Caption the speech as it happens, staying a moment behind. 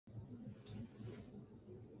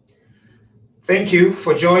Thank you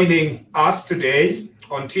for joining us today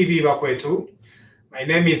on TV Bakwetu. My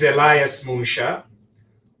name is Elias Munsha.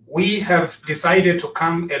 We have decided to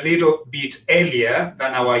come a little bit earlier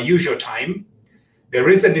than our usual time. The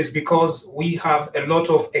reason is because we have a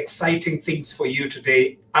lot of exciting things for you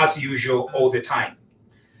today, as usual, all the time.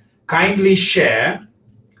 Kindly share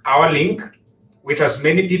our link with as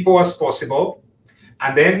many people as possible,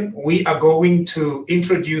 and then we are going to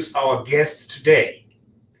introduce our guest today.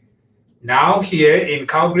 Now here in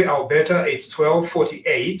Calgary, Alberta, it's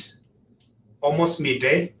 12:48, almost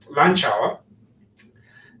midday, lunch hour.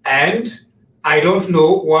 And I don't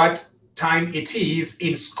know what time it is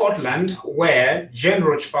in Scotland where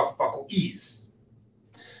General Chipakupaku is.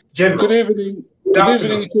 General. Good evening.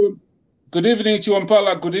 Good evening,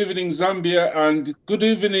 Chiwampala. Good evening, Zambia. And good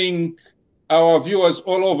evening, our viewers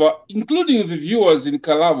all over, including the viewers in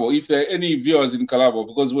Kalabo, if there are any viewers in Kalabo,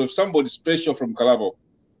 because we have somebody special from Kalabo.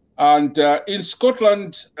 And in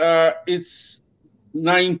Scotland, it's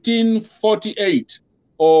 1948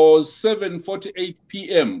 or 7:48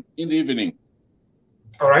 p.m. in the evening.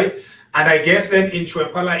 All right. And I guess then in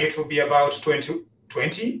Chiwampala, it will be about 20.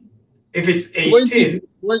 If it's 18.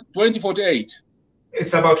 2048.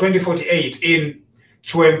 It's about 2048 in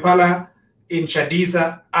Chiwampala, in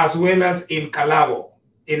Chadiza, as well as in Kalabo,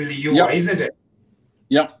 in Liuwa, isn't it?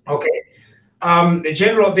 Yeah. Okay.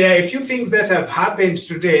 General, there are a few things that have happened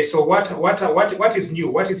today. So what is new?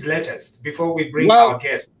 What is latest before we bring our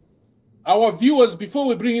guests? Our viewers, before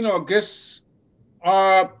we bring in our guests,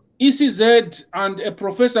 ECZ and a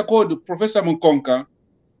professor called Professor Mukonka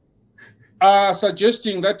are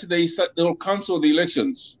suggesting that they will cancel the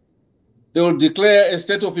elections. They will declare a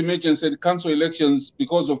state of emergency and cancel elections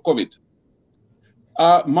because of COVID.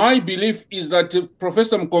 My belief is that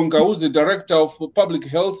Professor Mukonka, who's the director of Public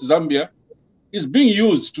Health Zambia, is being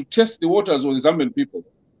used to test the waters of the Zambian people.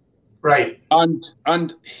 Right.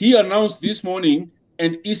 And he announced this morning,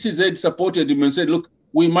 and ECZ supported him and said, look,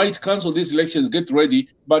 we might cancel these elections, get ready,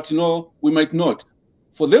 but no, we might not.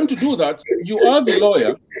 For them to do that, you are the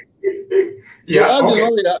lawyer. The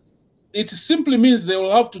lawyer. It simply means they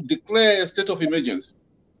will have to declare a state of emergency.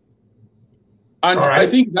 And I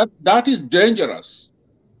think that is dangerous.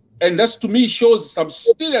 And that, to me, shows some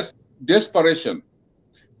serious desperation.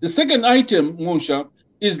 The second item, Munsha,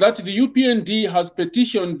 is that the UPND has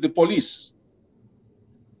petitioned the police.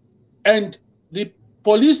 And the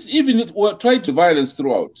police even tried to violence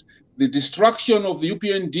throughout. The destruction of the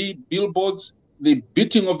UPND billboards, the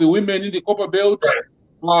beating of the women in the Copper Belt,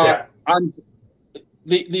 and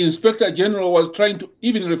the Inspector General was trying to,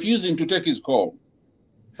 even refusing to take his call.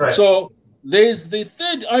 Right. So there's the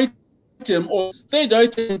third item,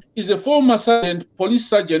 is a former police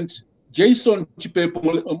sergeant, Jason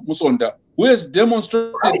Chipepo Musonda, who has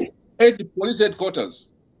demonstrated at the police headquarters.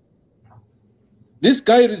 This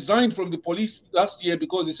guy resigned from the police last year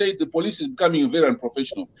because he said the police is becoming very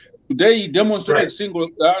unprofessional. Today he demonstrated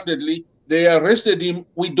single-handedly. They arrested him.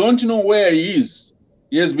 We don't know where he is.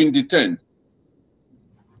 He has been detained.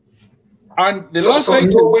 And the last item,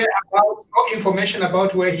 no information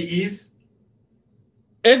about where he is?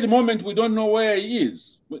 At the moment, we don't know where he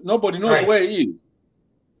is. Nobody knows where he is.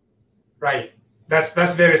 Right. That's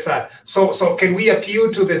very sad. So can we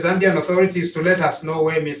appeal to the Zambian authorities to let us know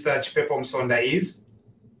where Mr. Chipepo Musonda is?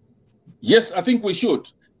 Yes, I think we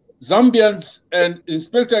should. Zambians and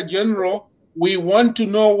Inspector General, we want to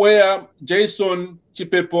know where Jason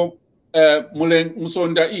Chipepo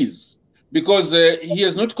Musonda is, because he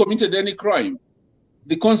has not committed any crime.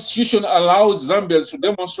 The Constitution allows Zambians to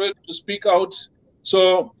demonstrate, to speak out.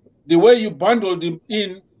 So the way you bundled him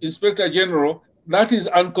in, Inspector General, that is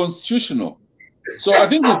unconstitutional. So I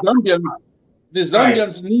think the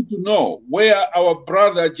Zambians need to know where our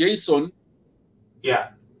brother Jason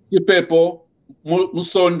Chipepo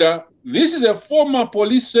Musonda, this is a former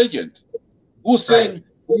police sergeant who's saying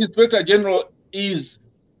the Inspector General is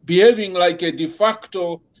behaving like a de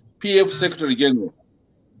facto PF Secretary General.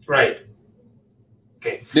 Right.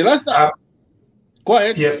 Okay. The last go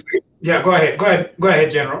ahead. Yes. Yeah, go ahead. Go ahead,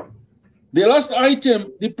 General. The last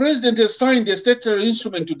item, the president has signed a statutory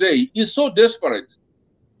instrument today. He's so desperate,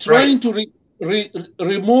 trying to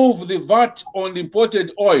remove the VAT on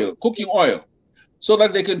imported oil, cooking oil, so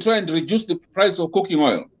that they can try and reduce the price of cooking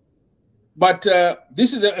oil. But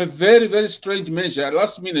this is a very, very strange measure,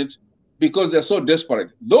 last minute, because they're so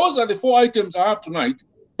desperate. Those are the four items I have tonight.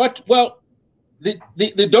 But, well,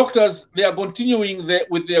 the doctors, they are continuing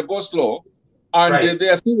with their ghost law, and they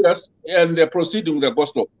are serious, and they're proceeding with their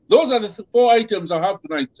ghost law. Those are the four items I have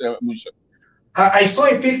tonight, Musha. I saw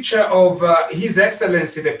a picture of His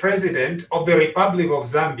Excellency, the President of the Republic of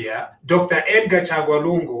Zambia, Dr. Edgar Chagwa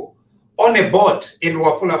Lungu, on a boat in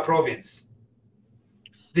Luapula province.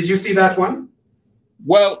 Did you see that one?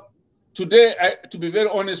 Well, today, to be very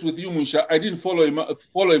honest with you, Musha, I didn't follow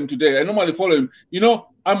him today. I normally follow him. You know,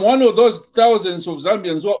 I'm one of those thousands of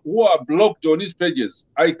Zambians who are blocked on his pages.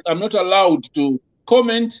 I'm not allowed to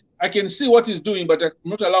comment. I can see what he's doing, but I'm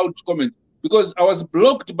not allowed to comment because I was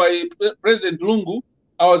blocked by President Lungu,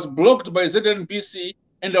 I was blocked by ZNBC,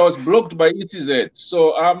 and I was blocked by ETZ.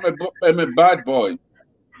 So I'm a bad boy.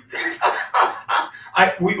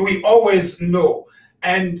 We always know.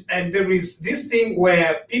 And there is this thing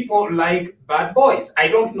where people like bad boys. I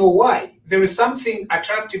don't know why. There is something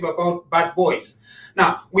attractive about bad boys.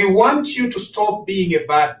 Now, we want you to stop being a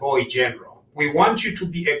bad boy, General. We want you to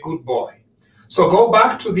be a good boy. So go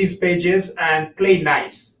back to these pages and play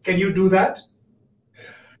nice. Can you do that?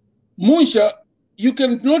 Musha, you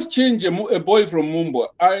cannot change a boy from Mumbwa.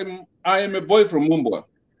 I am a boy from Mumbwa.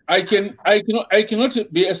 I cannot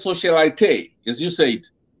be a socialite, as you said.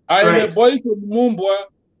 I am a boy from Mumbwa.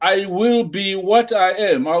 I will be what I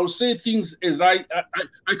am. I will say things as I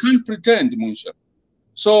can't pretend, Musha.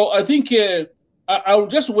 So I think I'll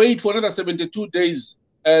just wait for another 72 days.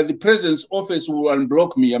 The president's office will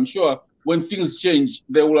unblock me. I'm sure when things change,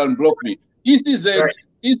 they will unblock me. ETZ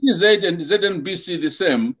and ZNBC the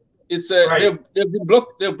same. It's they've been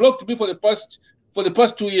blocked. They've blocked me for the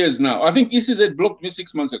past 2 years now. I think ETZ blocked me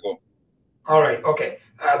 6 months ago. All right. Okay.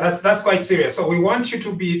 That's quite serious. So we want you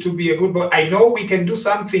to be a good boy. I know we can do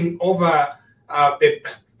something over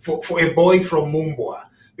for a boy from Mumbwa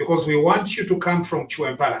because we want you to come from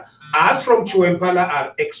Chwempala. Us from Chwempala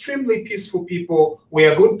are extremely peaceful people. We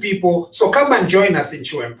are good people. So come and join us in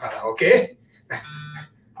Chwempala, okay?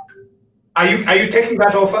 Are you taking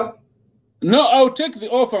that offer? No, I'll take the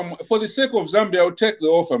offer. For the sake of Zambia, I'll take the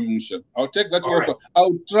offer, Musha. I'll take that offer. Right.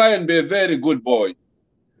 I'll try and be a very good boy.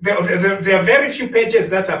 There are very few pages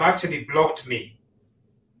that have actually blocked me.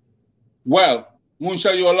 Well,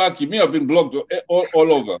 Musha, you're lucky. Me, I've been blocked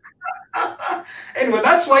all over. Anyway,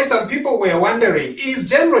 that's why some people were wondering, is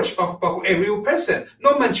General Chipakupaku a real person?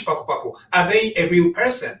 Norman Chipakupaku, are they a real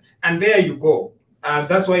person? And there you go. And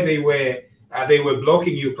that's why they were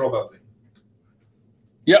blocking you probably.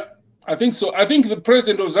 Yeah, I think so. I think the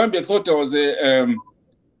president of Zambia thought I was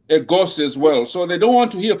a ghost as well. So they don't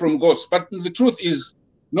want to hear from ghosts. But the truth is,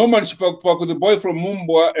 Norman Chipakupaku, the boy from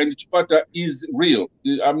Mumbwa and Chipata, is real.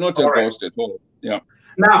 I'm not a ghost at all. Yeah.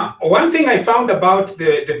 Now, one thing I found about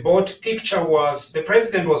the boat picture was the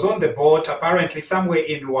president was on the boat, apparently somewhere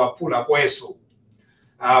in Luapula, Kwesu.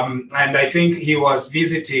 And I think he was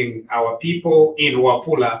visiting our people in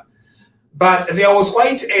Luapula. But there was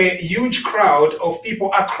quite a huge crowd of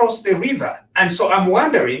people across the river. And so I'm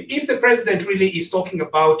wondering if the president really is talking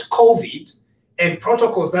about COVID and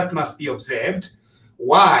protocols that must be observed,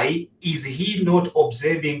 why is he not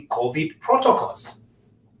observing COVID protocols?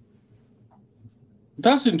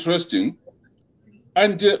 That's interesting.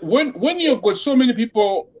 And when you've got so many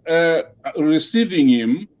people receiving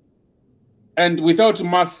him and without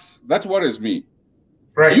masks, that worries me.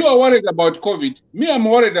 Right. You are worried about COVID. Me, I'm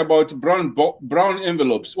worried about brown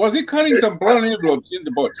envelopes. Was he carrying some brown envelopes in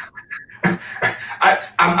the boat?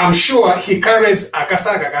 I'm sure he carries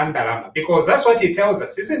akasaga gandalama because that's what he tells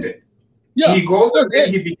us, isn't it? Yeah. He goes and then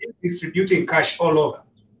he begins distributing cash all over.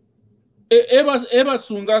 That's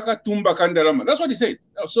what he said.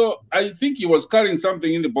 So I think he was carrying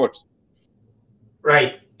something in the boat.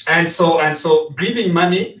 Right. And so breathing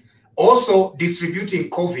money, also distributing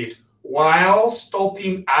COVID while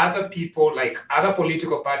stopping other people, like other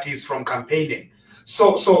political parties, from campaigning.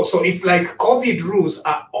 So it's like COVID rules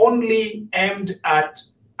are only aimed at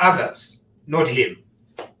others, not him.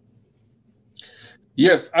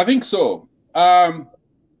 Yes, I think so.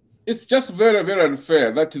 It's just very, very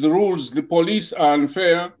unfair that the police are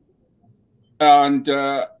unfair. And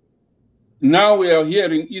now we are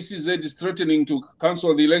hearing ECZ is threatening to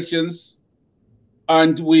cancel the elections.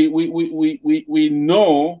 And we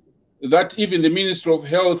know that even the Ministry of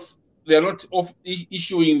Health, they are not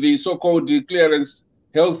issuing the so-called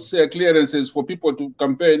health clearances for people to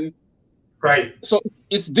campaign. Right. So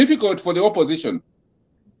it's difficult for the opposition.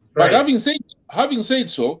 Right. But having said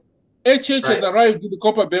so, HH has arrived in the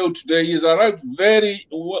Copper Belt today. He's arrived very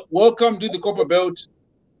welcomed in the Copper Belt.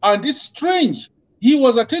 And it's strange. He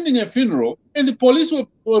was attending a funeral and the police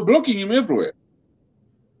were blocking him everywhere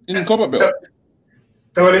in the Copper Belt.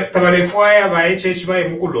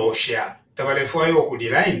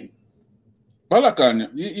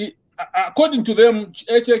 According to them,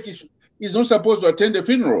 HH is not supposed to attend a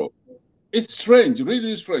funeral. It's strange,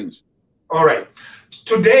 really strange. All right.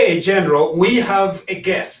 Today, General, we have a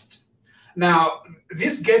guest. Now,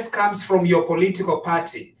 this guest comes from your political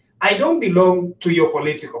party. I don't belong to your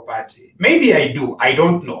political party. Maybe I do. I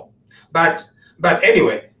don't know. But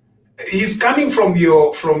anyway, he's coming from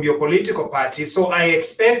your political party, so I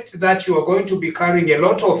expect that you are going to be carrying a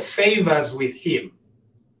lot of favors with him.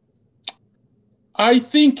 I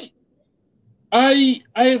think I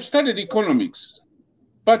have studied economics,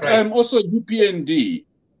 but Right. I'm also UPND.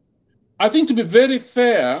 I think, to be very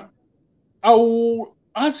fair, I will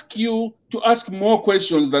ask you to ask more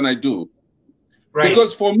questions than I do. Right.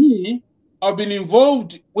 Because for me, I've been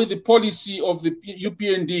involved with the policy of the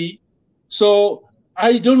UPND, so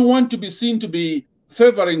I don't want to be seen to be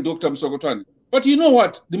favoring Dr. Musokotwane. But you know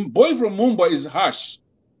what? The boy from Mumbai is harsh.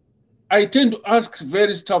 I tend to ask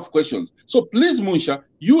very tough questions. So please, Munsha,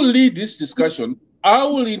 you lead this discussion. I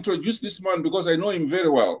will introduce this man because I know him very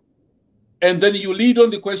well. And then you lead on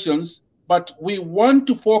the questions, but we want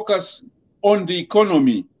to focus on the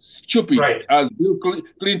economy, stupid, right. as Bill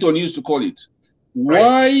Clinton used to call it.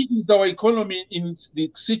 Why is our economy in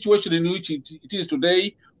the situation in which it is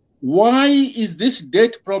today? Why is this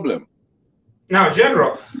debt problem? Now,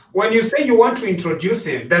 General, when you say you want to introduce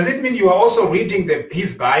him, does it mean you are also reading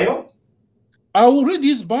his bio? I will read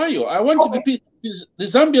his bio. I want the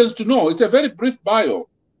Zambians to know. It's a very brief bio.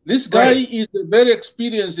 This guy is a very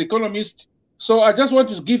experienced economist. So I just want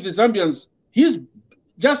to give the Zambians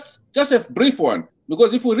just a brief one.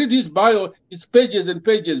 Because if we read his bio, it's pages and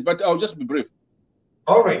pages, but I'll just be brief.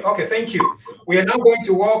 All right. Okay, thank you. We are now going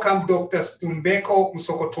to welcome Dr. Situmbeko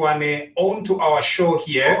Musokotwane onto our show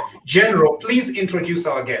here. General, please introduce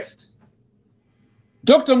our guest.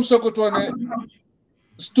 Dr. Musokotwane,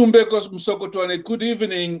 Situmbeko Musokotwane, good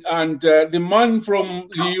evening. And the man from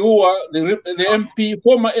Liua, the MP,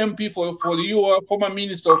 former MP for Liua, former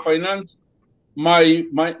Minister of Finance, my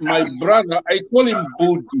brother, I call him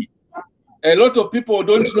Budi. A lot of people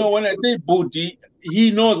don't know when I say Budi, he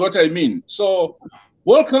knows what I mean. So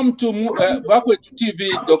welcome to Bakwetu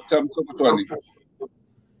TV, Dr. Musokotwane.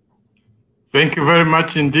 Thank you very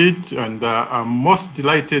much indeed. And I'm most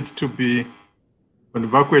delighted to be on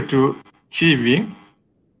Bakwetu TV.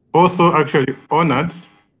 Also actually honored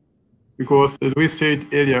because, as we said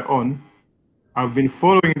earlier on, I've been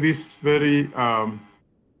following this very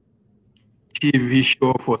TV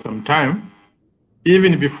show for some time,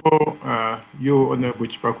 even before you, Honorable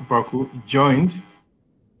Chipaku joined.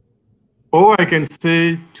 All I can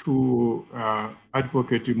say to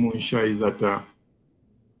Advocate Munsha is that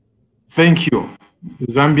thank you. The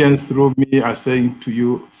Zambians through me are saying to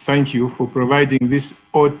you, thank you for providing this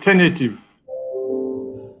alternative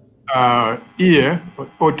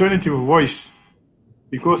alternative voice,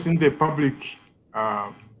 because in the public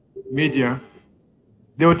media,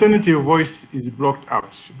 the alternative voice is blocked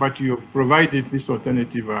out, but you have provided this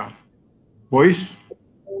alternative voice.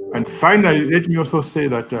 And finally, let me also say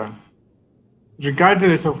that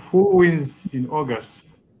regardless of who wins in August,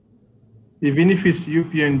 even if it's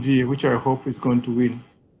UPND, which I hope is going to win,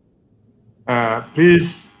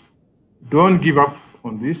 please don't give up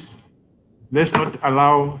on this. Let's not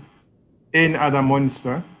allow any other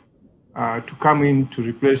monster to come in to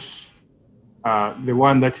replace the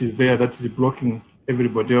one that is there, that is blocking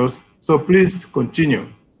everybody else. So please continue.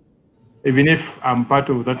 Even if I'm part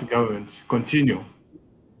of that government, continue.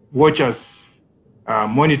 Watch us,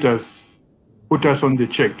 monitor us, put us on the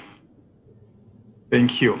check.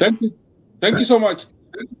 Thank you. Thank you. Thank you so much.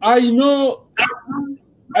 I know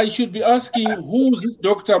I should be asking who is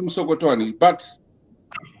Dr. Musokotwane, but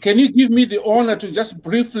can you give me the honor to just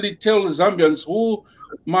briefly tell Zambians who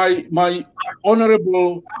my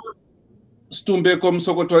honorable Situmbeko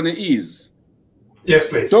Musokotwane is? Yes,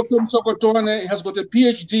 please. Dr. Musokotwane has got a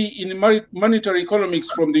PhD in monetary economics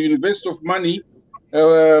from the University of Mani,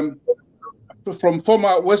 from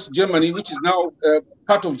former West Germany, which is now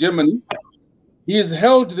part of Germany. He has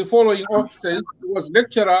held the following offices. He was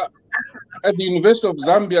lecturer at the University of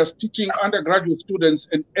Zambia, teaching undergraduate students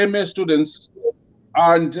and MA students,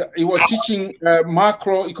 and he was teaching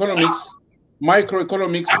macroeconomics,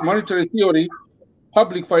 microeconomics, monetary theory,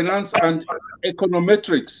 public finance, and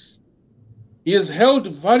econometrics. He has held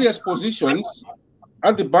various positions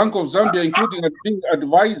at the Bank of Zambia, including being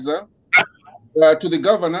advisor to the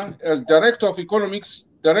governor as director of economics,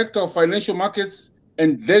 director of financial markets,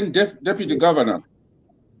 and then deputy governor.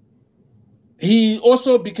 He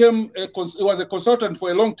also became he was a consultant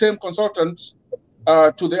for a long-term consultant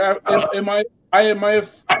to the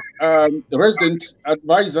IMF resident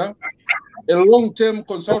advisor, a long-term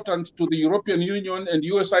consultant to the European Union and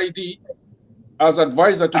USAID as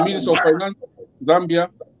advisor to Minister of Finance, Zambia.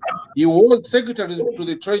 He was secretary to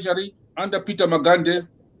the Treasury under Peter Magande,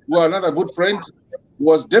 who are another good friend. He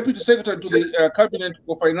was deputy secretary to the Cabinet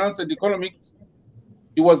for Finance and Economics.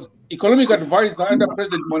 He was economic advisor under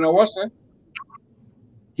President Mwanawasa.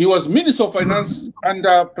 He was Minister of Finance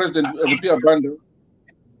under President Rupia Banda.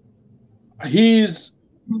 He's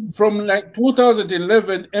from like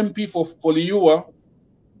 2011 MP for Liua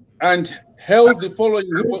and held the following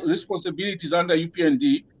responsibilities under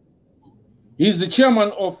UPND. He's the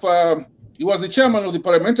chairman of, he was the chairman of the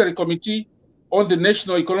Parliamentary Committee on the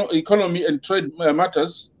National Economy and Trade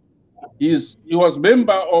Matters. He was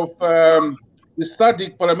member of the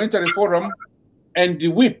SADC Parliamentary Forum and the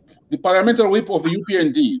whip, the parliamentary whip of the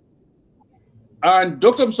UPND. And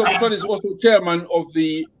Dr. Musokotwane is also chairman of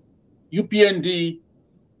the UPND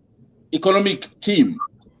economic team.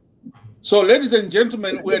 So, ladies and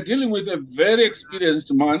gentlemen, we are dealing with a very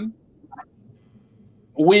experienced man.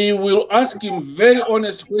 We will ask him very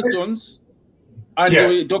honest questions. And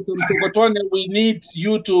Yes. Dr. Musokotwane, we need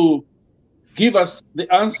you to give us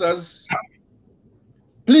the answers.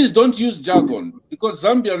 Please don't use jargon, because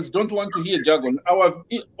Zambians don't want to hear jargon. Our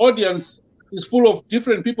audience is full of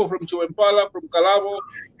different people from Chiwempala, from Kalabo,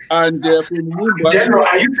 and from Mumba. General,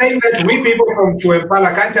 are you saying that we people from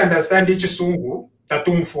Chiwempala can't understand Ichisungu,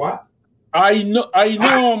 Tatumfwa? I know,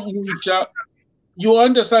 Muncha, you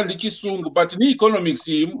understand the Chisungu, but in economics,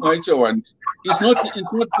 it's not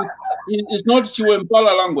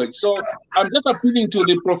Chiwempala language. So I'm just appealing to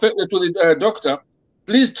the doctor.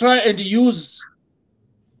 Please try and use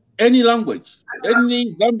any language,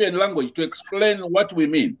 any Zambian language, to explain what we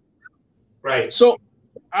mean. Right. So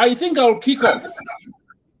I think I'll kick off.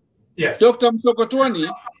 Yes. Dr. Musokotwane,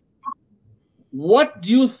 what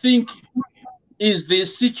do you think is the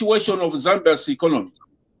situation of Zambia's economy?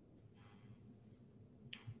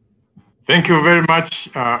 Thank you very much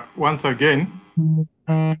once again.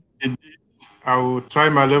 Indeed, I will try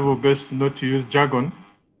my level best not to use jargon.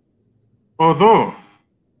 Although,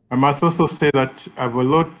 I must also say that I've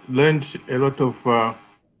learned a lot of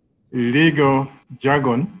legal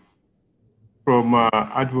jargon from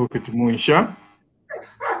Advocate Munsha.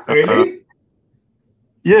 Really?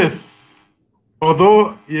 Yes.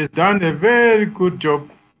 Although he has done a very good job,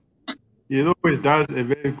 he always does a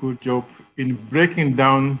very good job in breaking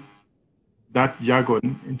down that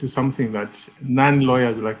jargon into something that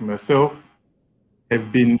non-lawyers like myself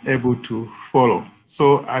have been able to follow.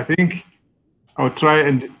 So I think I'll try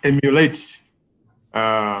and emulate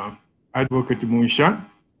Advocate Munsha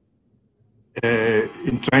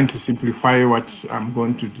in trying to simplify what I'm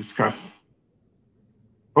going to discuss.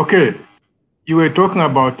 Okay, you were talking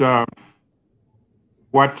about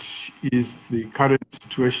what is the current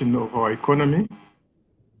situation of our economy.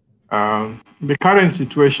 The current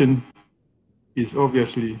situation is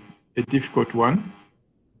obviously a difficult one.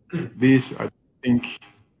 This, I think,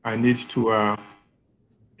 I need to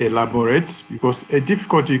elaborate, because a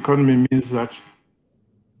difficult economy means that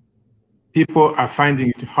people are finding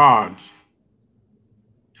it hard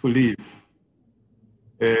to live.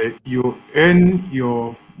 You earn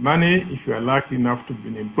your money if you are lucky enough to be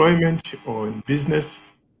in employment or in business,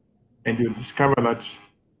 and you discover that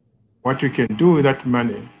what you can do with that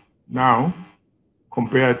money now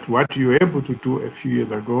compared to what you were able to do a few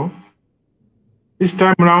years ago. This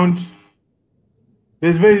time around,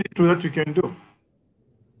 there's very little that you can do.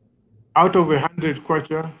 Out of 100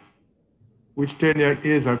 kwacha, which 10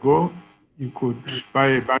 years ago, you could buy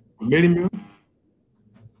a bag of meal,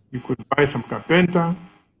 you could buy some carpenter,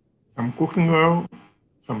 some cooking oil,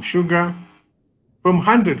 some sugar, from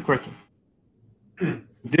 100 kwacha.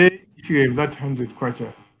 Today, if you have that 100 kwacha,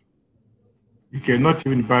 you cannot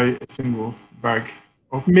even buy a single bag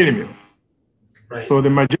of meal. Right. So the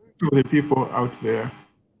majority of the people out there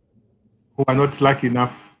who are not lucky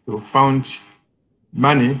enough to found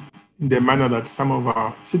money in the manner that some of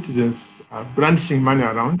our citizens are brandishing money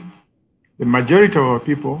around, the majority of our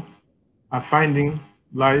people are finding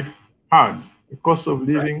life hard. The cost of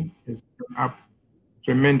living has gone up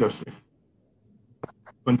tremendously.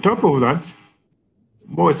 On top of that,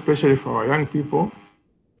 more especially for our young people,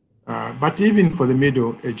 but even for the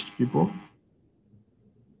middle-aged people,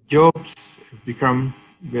 jobs have become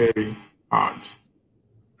very hard.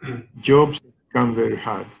 Jobs have become very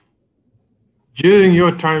hard. During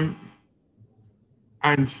your time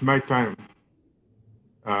and my time,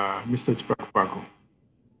 Mr. Chipakapako,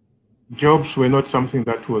 jobs were not something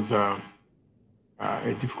that was a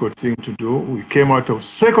difficult thing to do. We came out of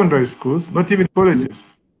secondary schools, not even colleges.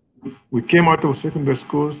 We came out of secondary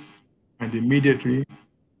schools and immediately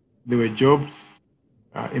there were jobs.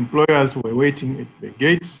 Employers were waiting at the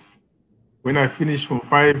gates. When I finished Form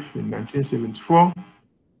 5 in 1974,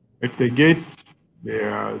 at the gates,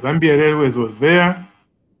 the Zambia Railways was there,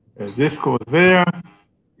 Zesco was there,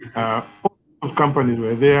 all of companies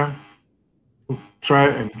were there to try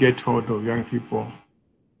and get hold of young people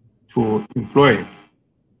to employ.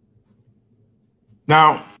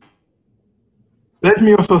 Now, let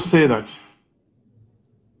me also say that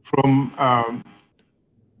from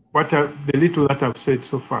the little that I've said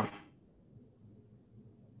so far,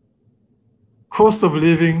 cost of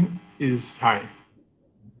living is high.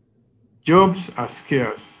 Jobs are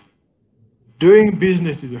scarce. Doing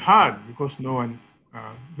business is hard because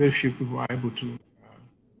very few people are able to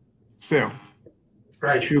sell.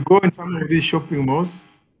 Right. If you go in some of these shopping malls,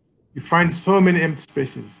 you find so many empty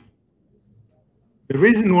spaces. The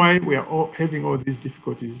reason why we are all having all these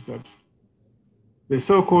difficulties is that the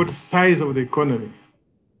so-called size of the economy,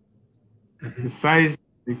 the size of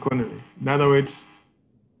the economy. In other words,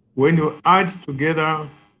 when you add together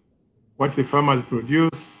what the farmers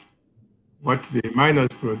produce, what the miners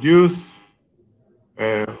produce,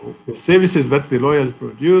 the services that the lawyers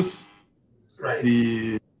produce, right.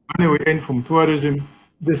 the money we earn from tourism,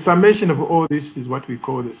 the summation of all this is what we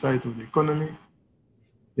call the size of the economy,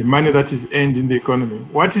 the money that is earned in the economy.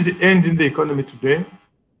 What is earned in the economy today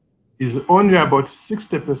is only about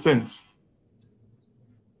 60%.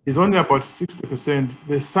 Is only about 60%.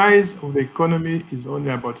 The size of the economy is only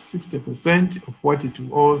about 60% of what it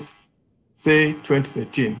was, say,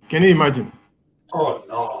 2013. Can you imagine? Oh,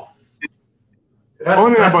 no.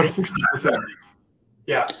 Only about 60%.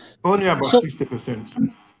 Yeah. Only about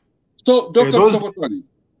 60%. So, Dr. Musokotwane,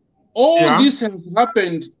 this has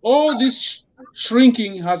happened, all this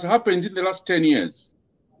shrinking has happened in the last 10 years.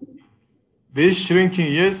 This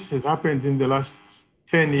shrinking, yes, has happened in the last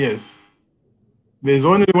 10 years. There's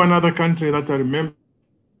only one other country that I remember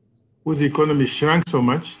whose economy shrank so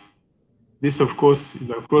much. This, of course, is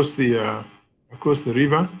across the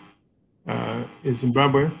river in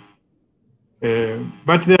Zimbabwe.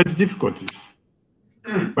 But there are difficulties.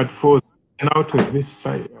 But for now to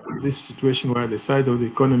this situation where the size of the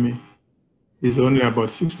economy is only about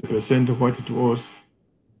 60% of what it was,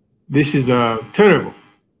 this is terrible.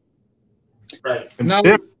 Right. And now,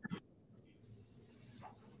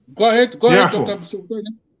 go ahead, Dr. Musokotwane.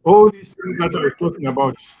 All these things that I was talking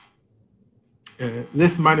about,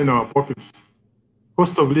 less money in our pockets,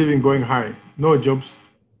 cost of living going high, no jobs,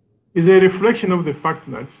 is a reflection of the fact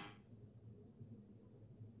that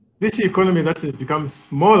this economy that has become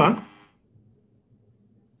smaller,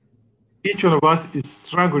 each one of us is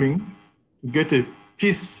struggling to get a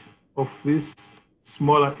piece of this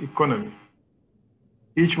smaller economy.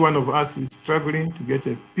 Each one of us is struggling to get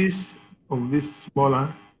a piece of this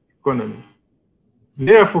smaller economy.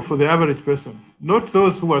 Therefore, for the average person, not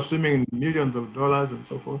those who are swimming in millions of dollars and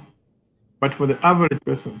so forth, but for the average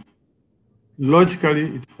person,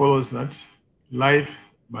 logically, it follows that life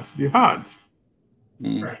must be hard.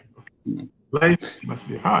 Right. Life must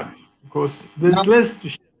be hard because there's less to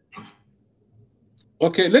share.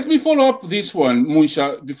 Okay, let me follow up this one,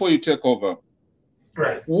 Munsha, before you take over.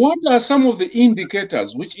 Right. What are some of the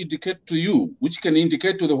indicators which indicate to you, which can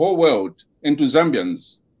indicate to the whole world and to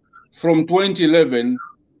Zambians from 2011?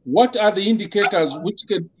 What are the indicators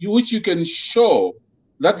which you can show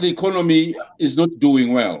that the economy is not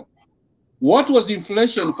doing well? What was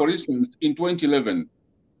inflation, for instance, in 2011?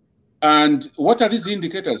 And what are these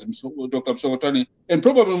indicators, Dr. Musokotwane? And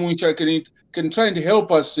probably Munsha can try and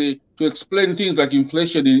help us to explain things like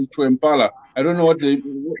inflation to Impala. I don't know what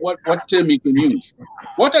term he can use.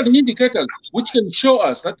 What are the indicators which can show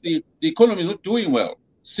us that the economy is not doing well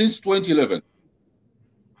since 2011?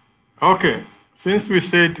 Okay, since we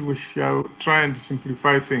said we shall try and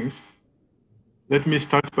simplify things, let me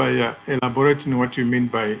start by elaborating what you mean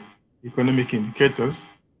by economic indicators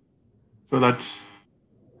so that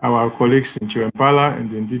our colleagues in Chiwempala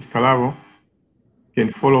and indeed Kalavo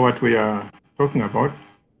can follow what we are talking about.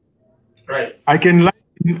 Right. I can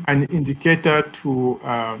liken an indicator to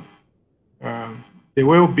the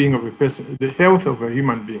well-being of a person, the health of a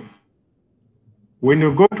human being. When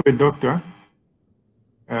you go to a doctor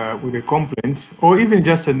with a complaint or even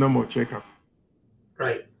just a normal checkup,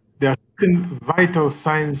 right, there are certain vital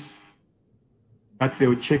signs that they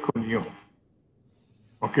will check on you.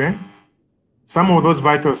 Okay? Some of those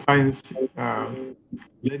vital signs,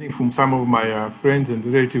 learning from some of my friends and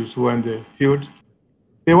relatives who are in the field,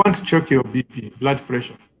 they want to check your BP, blood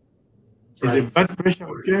pressure. Is the blood pressure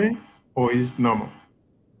okay or is it normal?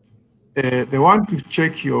 They want to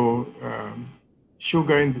check your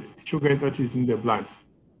sugar that is in the blood.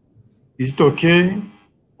 Is it okay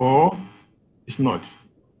or it's not?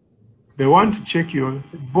 They want to check your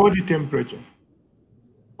body temperature.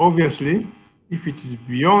 Obviously, if it is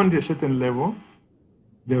beyond a certain level,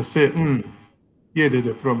 they'll say, here there's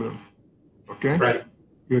a problem. Okay? Right.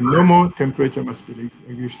 Your normal temperature must be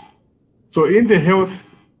reduced. So in the health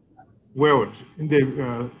world, in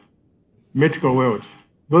the medical world,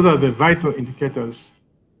 those are the vital indicators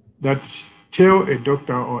that tell a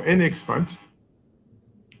doctor or an expert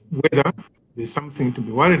whether there's something to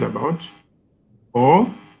be worried about or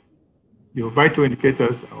your vital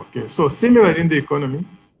indicators are okay. So similar in the economy,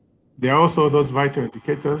 there are also those vital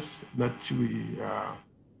indicators that we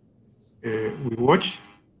watch.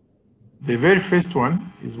 The very first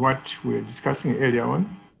one is what we were discussing earlier on,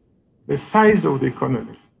 the size of the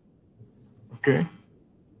economy. Okay,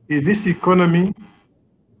 is this economy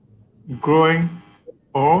growing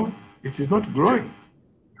or it is not growing?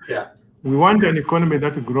 Yeah. We want an economy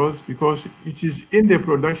that grows because it is in the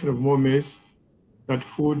production of more maize that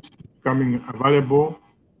food is becoming available.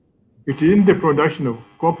 It is in the production of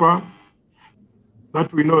copper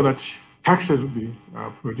that we know that taxes will be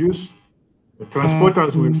produced. The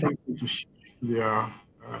transporters will have something to ship to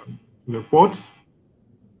the ports.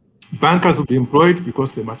 Bankers will be employed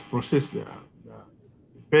because they must process the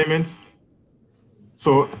payments.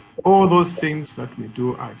 So all those things that we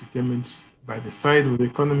do are determined by the side of the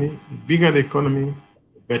economy. The bigger the economy,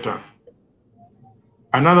 the better.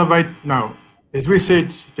 Now, as we said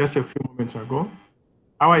just a few moments ago,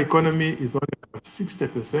 our economy is only about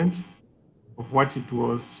 60% of what it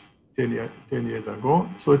was 10 years ago.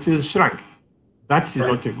 So it is shrunk. That is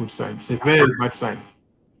not a good sign. It's a very bad sign.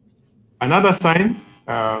 Another sign,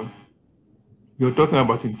 you're talking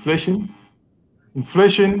about inflation.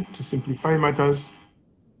 Inflation, to simplify matters,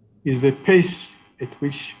 is the pace at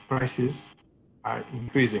which prices are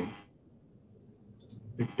increasing.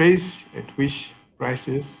 The pace at which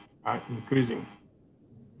prices are increasing.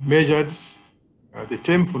 Measured, the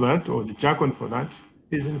term for that, or the jargon for that,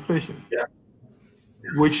 is inflation,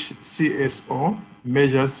 which CSO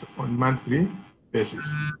measures on monthly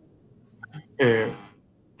basis.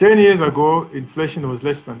 10 years ago, inflation was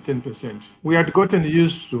less than 10%. We had gotten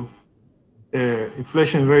used to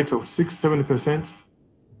inflation rate of 6-7%.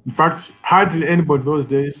 In fact, hardly anybody those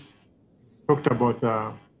days talked about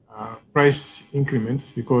price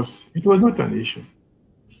increments because it was not an issue.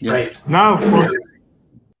 Yeah. Right. Now,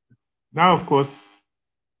 of course,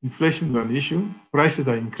 inflation is an issue. Prices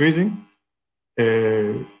are increasing.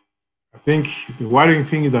 I think the worrying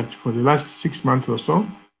thing is that for the last 6 months or so,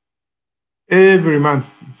 every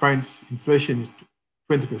month you find inflation is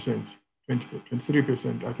 20%,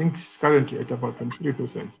 23%. I think it's currently at about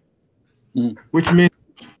 23%, which means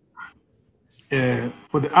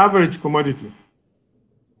for the average commodity,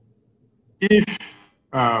 if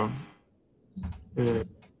the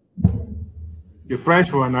price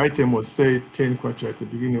for an item was, say, 10 kwacha at the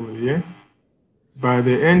beginning of the year, by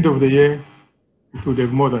the end of the year, it would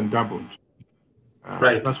have more than doubled.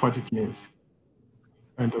 That's what it means.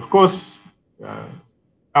 And of course,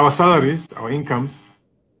 our salaries, our incomes,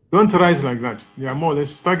 don't rise like that. They are more or less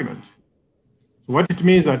stagnant. So what it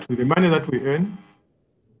means that with the money that we earn,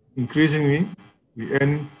 increasingly, we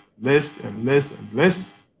earn less and less and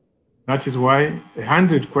less. That is why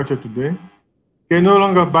 100 kwacha today can no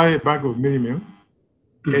longer buy a bag of minimum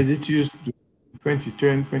as it used to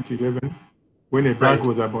 2010, 2011, when a bag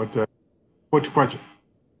was about 40 kwacha.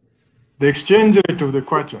 The exchange rate of the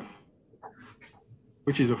kwacha,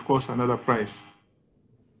 which is of course another price,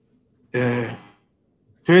 10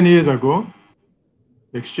 years ago,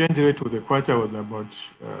 the exchange rate of the kwacha was about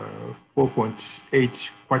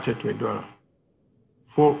 4.8 kwacha to a dollar.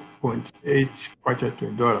 4.8 kwacha to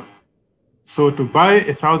a dollar. So to buy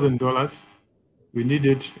 $1,000, we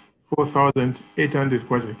needed 4,800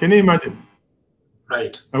 kwacha. Can you imagine?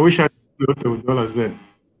 Right. I wish I had a lot of dollars then.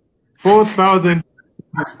 4,000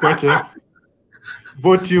 kwacha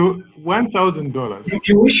bought you $1,000.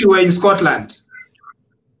 You wish you were in Scotland.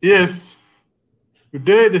 Yes.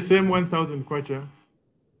 Today, the same 1,000 kwacha,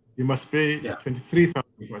 you must pay 23,000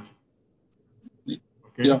 kwacha.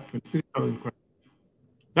 Okay, 23,000 kwacha.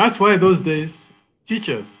 That's why those days,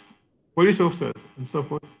 teachers, police officers, and so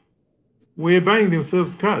forth, were buying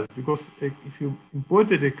themselves cars because if you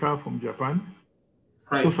imported a car from Japan,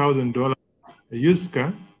 $2,000, a used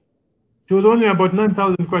car, it was only about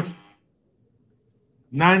 9,000 kwacha.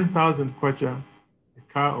 9,000 kwacha, a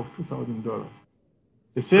car of $2,000.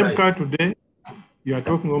 The same car today, you are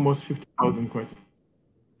talking almost 50,000 kwacha.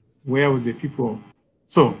 Where would the people?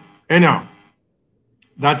 So anyhow,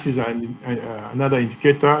 that is another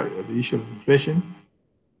indicator, the issue of inflation.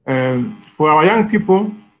 For our young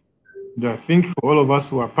people, and I think for all of us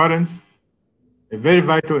who are parents, a very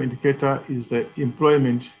vital indicator is the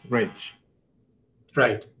employment rate.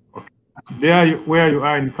 Right. Okay. There, where you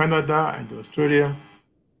are in Canada and Australia,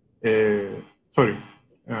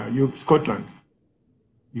 Scotland,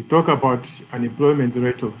 you talk about an employment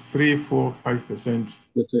rate of 3, 4, 5%.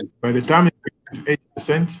 By the time you get to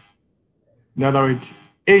 8%, in other words,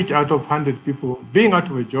 8 out of 100 people being out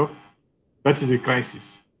of a job, that is a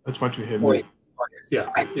crisis. That's what we have. Yeah.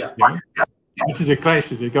 It is a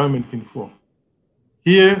crisis the government can fall.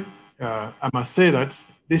 Here, I must say that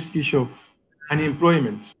this issue of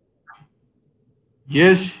unemployment,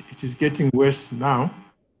 yes, it is getting worse now.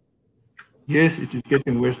 Yes, it is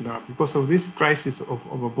getting worse now because of this crisis of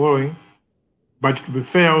overborrowing. But to be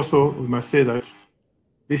fair also, we must say that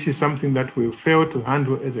this is something that we fail to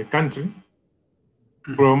handle as a country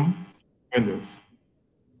from independence.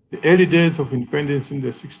 The early days of independence in the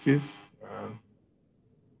 60s,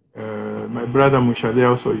 my brother Musha there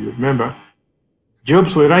also, you remember,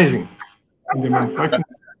 jobs were rising in the manufacturing.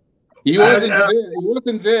 He wasn't there. He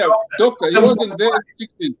wasn't there, doctor. He wasn't there.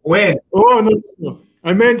 When? Oh, no.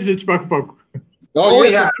 I meant Chipakpak. Oh,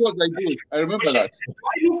 yes, of course I do. I remember that.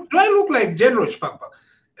 Do I look like General Chipakpak?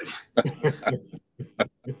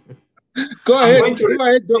 Go ahead,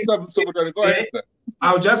 Dr. Musokotwane. Go ahead, sir.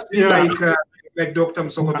 I'll just be like Dr.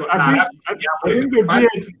 Musokotwane.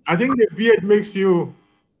 I think the beard makes you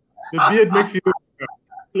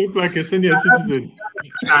look like a senior citizen.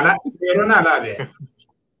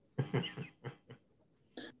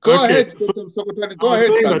 Go ahead, Dr. Musokotwane. Go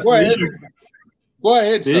ahead, sir. Go ahead. Go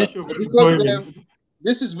ahead, sir. Because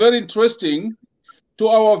this is very interesting to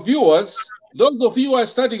our viewers. Those of you who are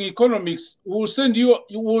studying economics, will send you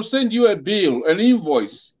a bill, an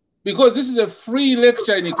invoice, because this is a free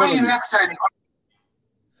lecture in economics.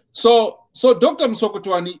 So Dr.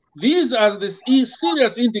 Musokotwane, these are the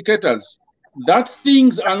serious indicators that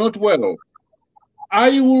things are not well.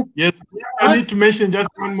 Yes, I need to mention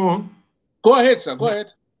just one more. Go ahead, sir. Go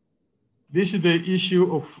ahead. This is the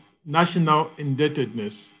issue of national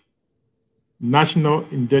indebtedness. National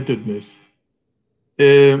indebtedness.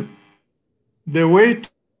 The way to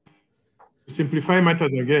simplify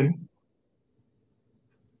matters again,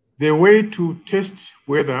 the way to test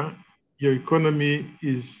whether your economy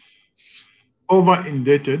is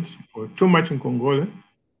over-indebted or too much in Congole,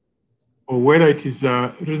 or whether it is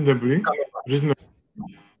reasonable,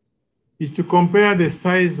 is to compare the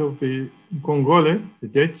size of the Congole, the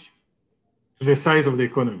debt, to the size of the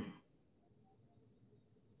economy.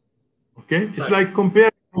 Okay? It's like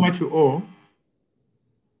comparing how much you owe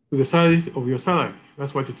to the size of your salary.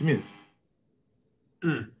 That's what it means.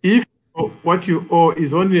 If what you owe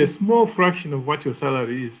is only a small fraction of what your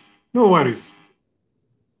salary is, no worries.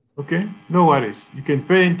 Okay? No worries. You can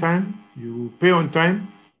pay in time. You pay on time.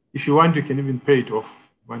 If you want, you can even pay it off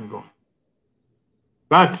one go.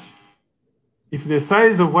 But if the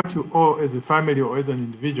size of what you owe as a family or as an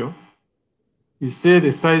individual is, say,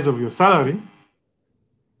 the size of your salary,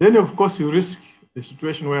 then of course you risk a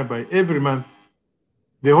situation whereby every month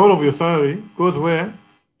the whole of your salary goes where?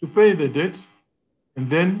 To pay the debt, and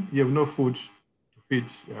then you have no food to feed.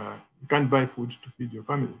 You can't buy food to feed your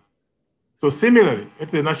family. So similarly, at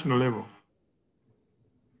the national level,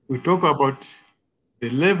 we talk about the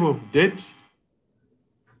level of debt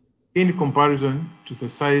in comparison to the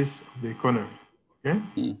size of the economy.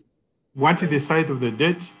 Okay? What is the size of the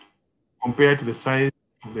debt compared to the size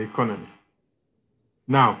of the economy?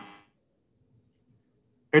 Now,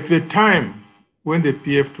 at the time when the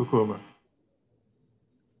PF took over,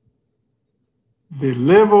 the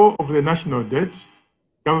level of the national debt,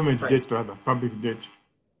 government debt rather, public debt,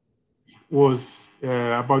 was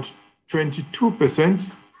about 22%.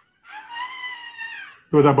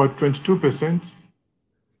 It was about 22%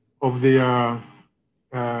 of the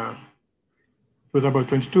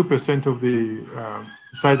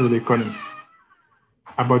size of the economy.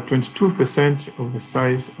 About 22% of the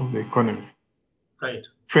size of the economy. Right.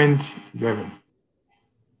 2011.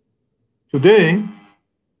 Today,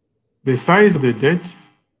 the size of the debt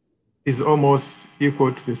is almost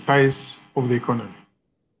equal to the size of the economy.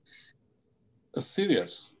 That's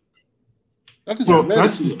serious. That is so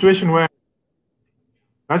that's the situation where,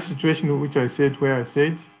 that's the situation which I said, where I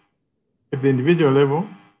said, at the individual level,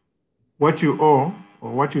 what you owe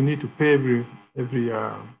or what you need to pay every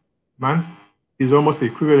month is almost the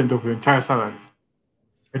equivalent of your entire salary.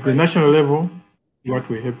 At the national level, what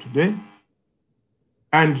we have today.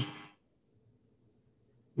 And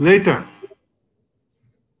later,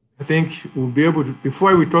 I think we'll be able to,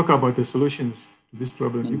 before we talk about the solutions to this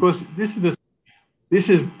problem, because this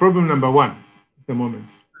is problem number one at the moment.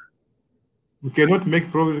 We cannot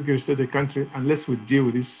make progress as a country unless we deal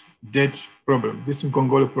with this debt problem, this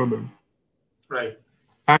Nkongolo problem. Right.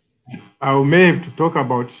 And I may have to talk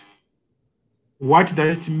about what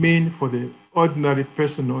does it mean for the ordinary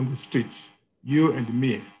person on the streets, you and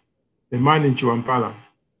me, the man in Chiwampala,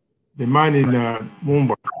 the man in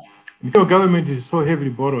Mumbai. If your government is so heavily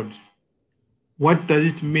borrowed, what does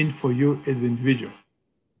it mean for you as an individual?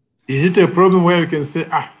 Is it a problem where you can say,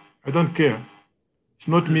 I don't care, it's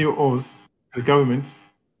not me who owes the government?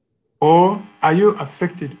 Or are you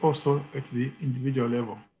affected also at the individual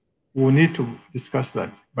level? We'll need to discuss that.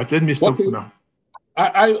 But let me stop for now.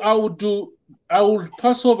 I will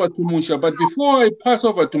pass over to Musha, but before I pass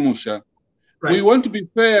over to Musha, we want to be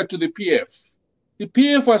fair to the PF. The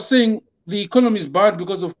PF are saying the economy is bad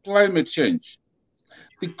because of climate change.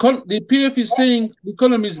 The PF is saying the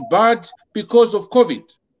economy is bad because of COVID.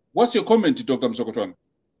 What's your comment, Dr. Musokotwane?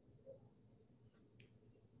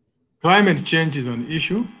 Climate change is an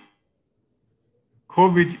issue.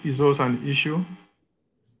 COVID is also an issue.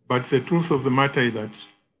 But the truth of the matter is that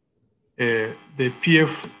the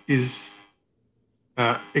PF is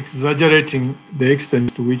exaggerating the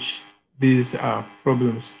extent to which these are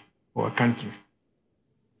problems for a country.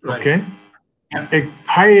 Right. Okay? And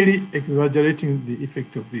highly exaggerating the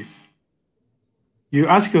effect of this. You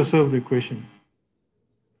ask yourself the question,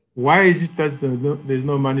 why is it that there's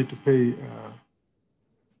no money to pay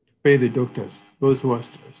the doctors, those who are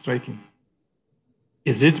striking?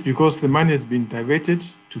 Is it because the money has been diverted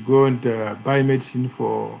to go and buy medicine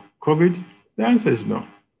for COVID? The answer is no.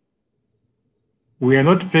 We are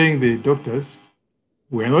not paying the doctors.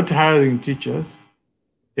 We are not hiring teachers.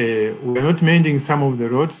 We are not mending some of the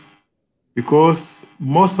roads because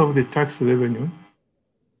most of the tax revenue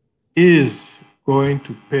is going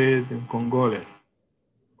to pay the Ngongole.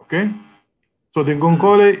 Okay? So the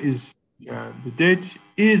Ngongole is, the debt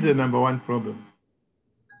is the #1 problem.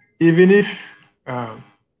 Even if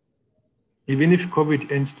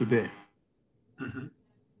COVID ends today,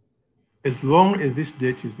 as long as this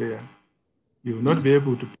debt is there, you will not be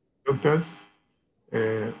able to pay doctors.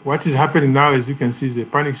 What is happening now, as you can see, is a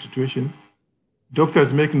panic situation.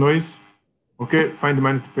 Doctors make noise, okay, find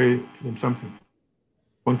money to pay them something.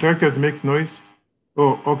 Contractors make noise,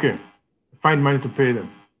 oh, okay, find money to pay them.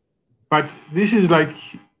 But this is like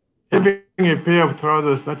having a pair of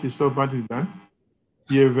trousers that is so badly done.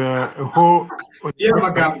 You have a hole on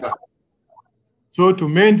the backside. So to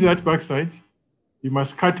mend that backside, you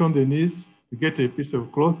must cut on the knees to get a piece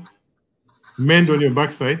of cloth, mend on your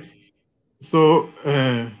backside. So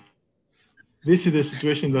this is the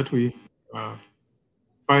situation that we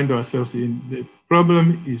find ourselves in. The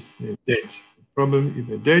problem is the debt. The problem is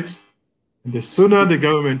the debt. And the sooner the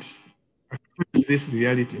government accepts this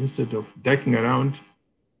reality instead of ducking around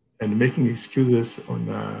and making excuses on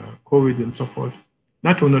COVID and so forth,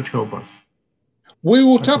 that will not help us. We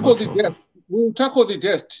will tackle the debt. We will tackle the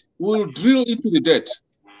debt. We will drill into the debt.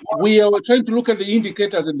 We are trying to look at the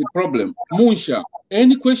indicators and the problem. Musha,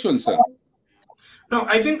 any questions, sir? No,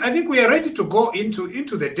 I think we are ready to go into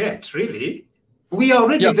the debt, really. We are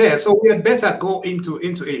already there, so we had better go into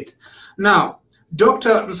it. Now,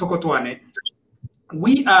 Dr. Musokotwane,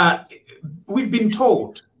 we've been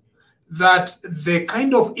told that the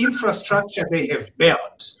kind of infrastructure they have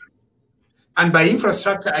built, and by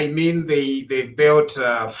infrastructure, I mean they've built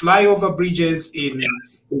flyover bridges in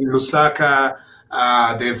Lusaka.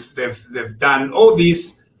 They've done all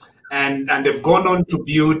this, and they've gone on to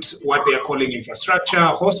build what they are calling infrastructure,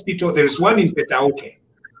 hospital. There is one in Petauke,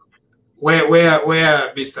 where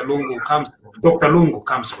Mr. Lungu comes from, Dr. Lungu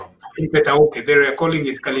comes from. In Petauke, they are calling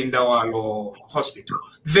it Kalindawalo Hospital.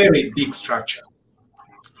 Very big structure.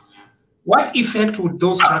 What effect would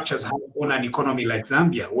those structures have on an economy like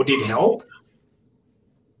Zambia? Would it help?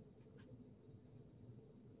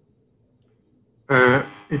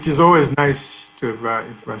 It is always nice to have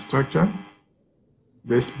infrastructure.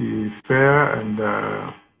 Let's be fair and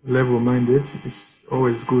level-minded. It's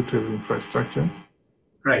always good to have infrastructure.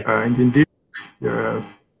 Right. And indeed,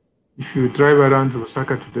 if you drive around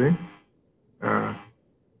Lusaka today,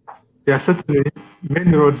 there are certainly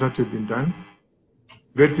many roads that have been done.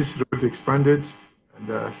 Greatest Road expanded,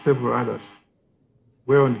 and several others.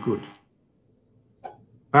 Well and good.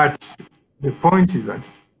 But the point is that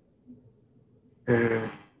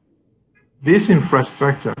this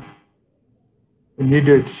infrastructure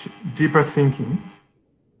needed deeper thinking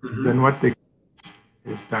than what the government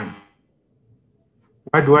has done.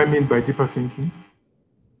 What do I mean by deeper thinking?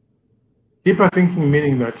 Deeper thinking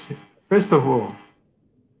meaning that, first of all,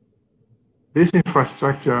 this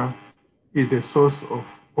infrastructure is the source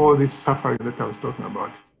of all this suffering that I was talking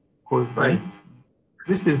about, caused by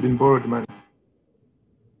this has been borrowed money.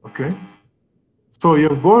 Okay? So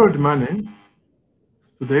you've borrowed money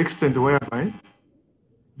to the extent whereby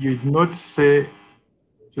you did not say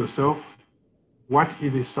to yourself, what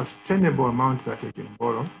is the sustainable amount that I can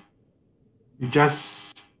borrow? You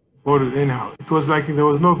just borrowed anyhow. It was like there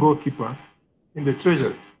was no goalkeeper in the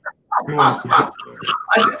treasury. No one could just,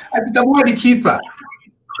 Tamwali keeper.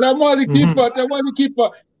 Tamwali keeper.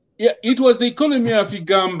 Yeah, it was the economy of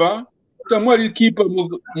Igamba. Tamwali keeper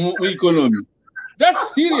mu economy.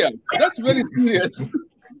 That's serious. That's very serious.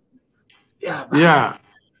 Yeah.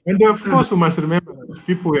 And of course, we must remember that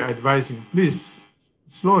people were advising, please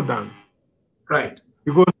slow down. Right.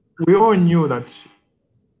 Because we all knew that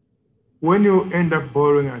when you end up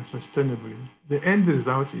borrowing unsustainably, the end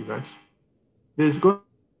result is that there's going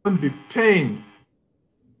to be pain.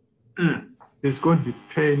 There's going to be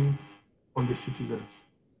pain on the citizens.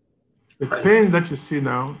 The pain that you see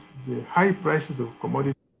now, the high prices of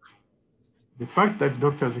commodities, the fact that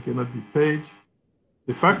doctors cannot be paid,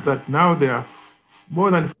 the fact that now there are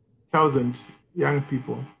more than 1,000 young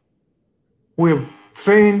people who have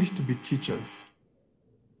trained to be teachers.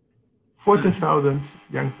 40,000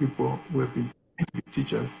 young people who have been trained to be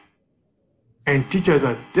teachers. And teachers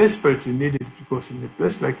are desperately needed because in a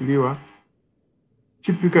place like Liwa,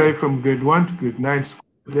 typically from grade 1 to grade 9 school,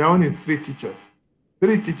 there are only 3 teachers.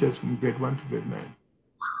 3 teachers from grade 1 to grade 9.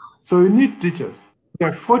 So you need teachers. There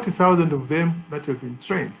are 40,000 of them that have been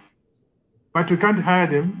trained. But we can't hire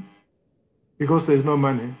them because there's no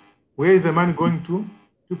money. Where is the money going to?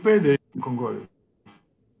 To pay the Congolese.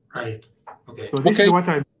 Right. Okay. So this is what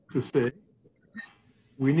I meant to say.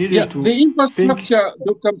 We needed to the infrastructure,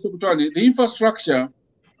 Dr. Musokotwane, the infrastructure,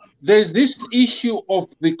 there's this issue of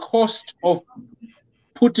the cost of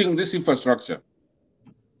putting this infrastructure,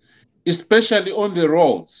 especially on the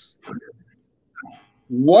roads.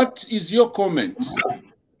 What is your comment?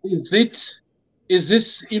 Is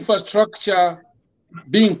this infrastructure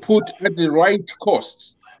being put at the right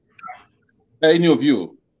cost, in your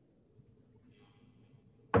view?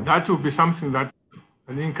 That will be something that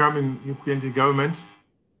an incoming UPND government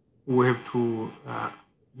will have to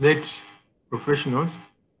let professionals,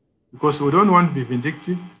 because we don't want to be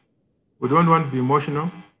vindictive, we don't want to be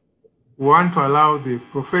emotional, we want to allow the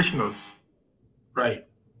professionals. Right.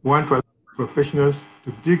 We want to allow professionals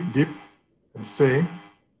to dig deep and say,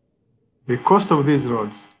 the cost of these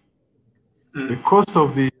roads, the cost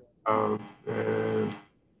of the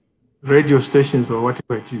radio stations or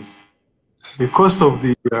whatever it is, the cost of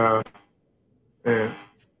the,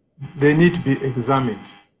 they need to be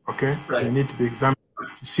examined, okay? Right. They need to be examined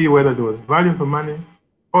to see whether there was value for money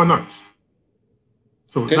or not.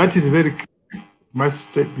 So that is very clear,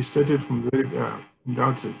 must be stated from the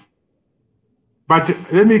outset. But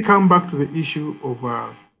let me come back to the issue of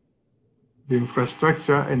the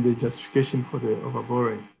infrastructure and the justification for the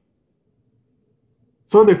overborrowing.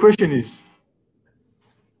 So the question is,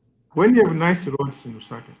 when you have nice roads in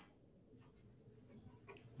Lusaka,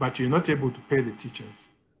 but you're not able to pay the teachers,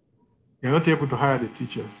 you're not able to hire the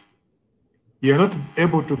teachers, you're not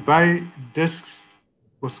able to buy desks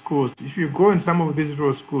for schools. If you go in some of these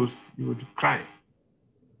rural schools, you would cry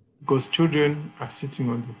because children are sitting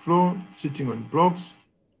on the floor, sitting on blocks,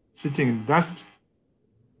 sitting in dust.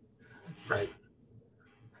 Right.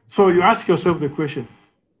 So you ask yourself the question,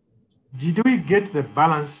 did we get the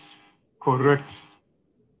balance correct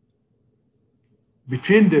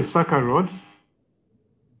between the Lusaka roads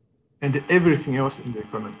and everything else in the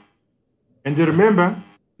economy? And remember,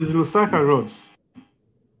 these Lusaka roads,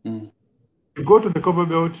 you go to the Copper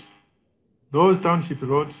Belt, those township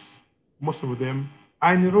roads, most of them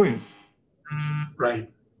are in ruins. Right.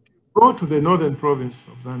 Go to the northern province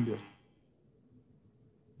of Zambia.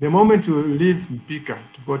 The moment you leave Mpika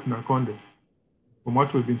to go to Nakonde, from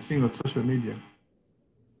what we've been seeing on social media,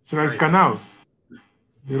 it's like canals.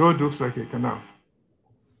 The road looks like a canal.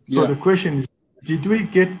 So the question is, did we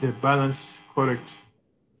get the balance correct?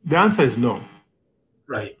 The answer is no.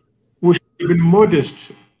 Right. We should be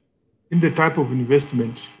modest in the type of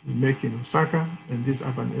investment we make in Lusaka and these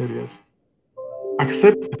urban areas.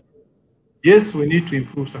 Except, yes, we need to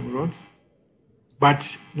improve some roads,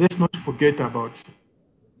 but let's not forget about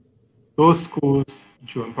those schools in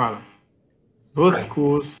Chiwampala, those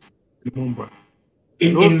schools in Mumba.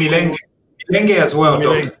 In Milenge. Milenge as well,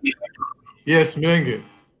 Milenge. Doctor. Yes, Milenge.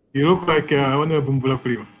 You look like Honorable Bumbula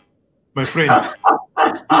Prima, my friend.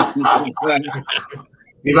 Okay.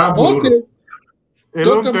 A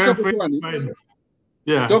long time friend.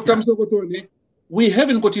 Yeah. Dr. Musokotwane, we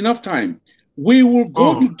haven't got enough time. We will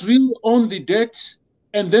go to drill on the debt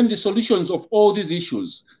and then the solutions of all these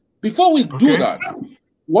issues. Before we do that,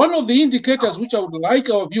 one of the indicators which I would like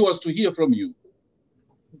our viewers to hear from you,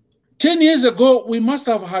 10 years ago, we must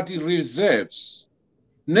have had reserves,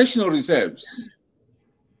 national reserves.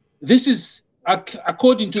 This is,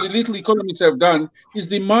 according to the little economists have done, is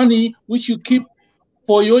the money which you keep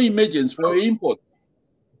for your emergence, for your import.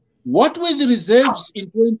 What were the reserves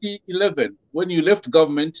in 2011 when you left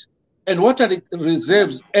government, and what are the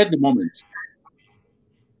reserves at the moment?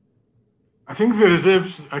 I think the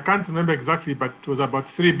reserves, I can't remember exactly, but it was about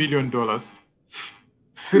 $3 billion.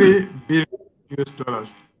 $3 billion US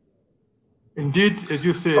dollars. Indeed, as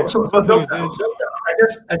you say, Doctor,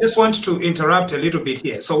 I just want to interrupt a little bit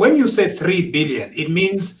here. So when you say 3 billion, it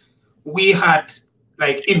means we had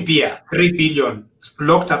like impia 3 billion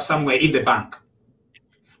locked up somewhere in the bank.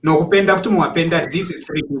 No, this is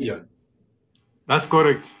 3 billion. That's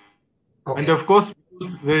correct. Okay. And of course,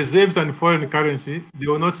 the reserves and foreign currency, they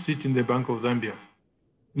will not sit in the Bank of Zambia.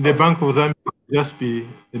 In the Bank of Zambia, will just be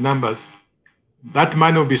the numbers. That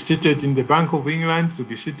money will be seated in the Bank of England, to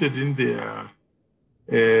be seated in the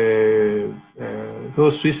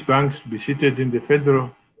those Swiss banks, will be seated in the Federal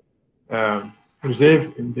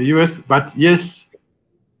Reserve in the US. But yes,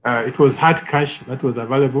 it was hard cash that was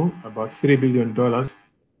available, about $3 billion.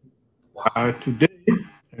 Today,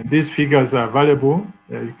 these figures are available.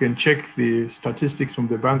 You can check the statistics from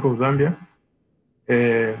the Bank of Zambia.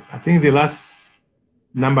 I think the last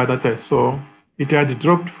number that I saw, it had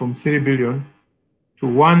dropped from 3 billion to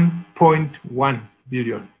 1.1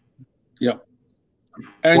 billion. Yeah.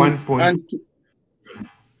 And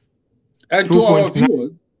to our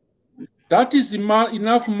viewers, that is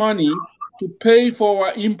enough money to pay for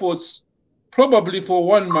our imports probably for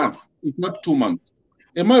 1 month, if not 2 months.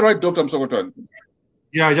 Am I right, Dr. Musokotwane?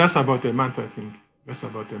 Yeah, just about a month, I think. Just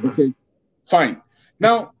about a month. Okay, fine.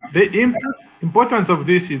 Now, the importance of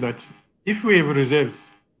this is that if we have reserves,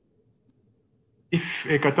 if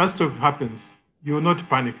a catastrophe happens, you will not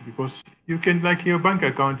panic, because you can, like your bank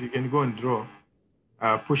account, you can go and draw,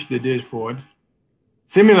 push the days forward.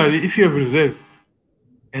 Similarly, if you have reserves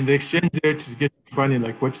and the exchange rate is getting funny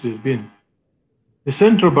like what it has been, the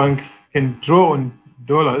central bank can draw on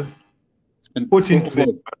dollars and put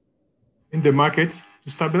into in the market to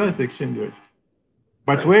stabilize the exchange rate.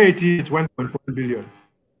 But where it is 1.1 billion,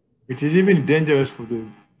 it is even dangerous for the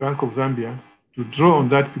Bank of Zambia to draw on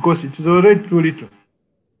that, because it is already too little.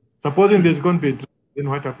 Supposing there's going to be a draw, then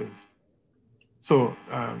what happens? So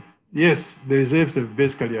yes, the reserves have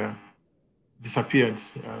basically disappeared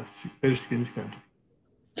very significantly.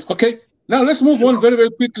 Okay, now let's move on very,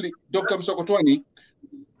 very quickly, Dr. Musokotwane.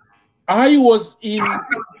 I was in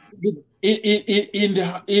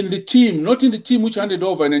the team, not in the team which handed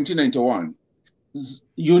over in 1991.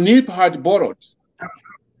 UNIP had borrowed.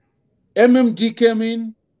 MMD came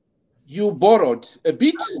in, you borrowed a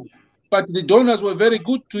bit, but the donors were very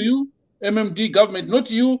good to you. MMD government,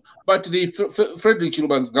 not you, but the Frederick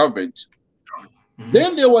Chiluba's government. Mm-hmm.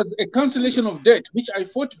 Then there was a cancellation of debt, which I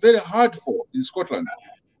fought very hard for in Scotland.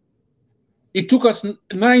 It took us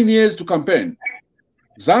 9 years to campaign.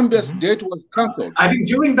 Zambia's debt was cancelled. I think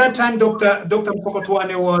during that time, Dr.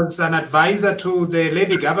 Musokotwane was an advisor to the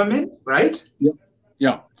Levy government, right? Yeah.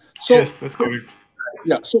 Yeah. So, yes, that's correct.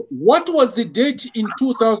 Yeah. So what was the debt in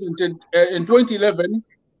 2011?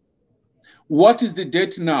 What is the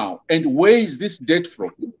debt now? And where is this debt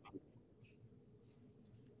from?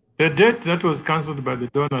 The debt that was cancelled by the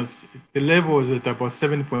donors, the level was at about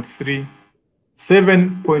 $7.3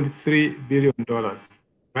 billion,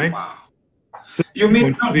 right? Wow. You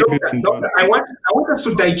mean, Doctor, I want us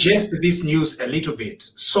to digest this news a little bit.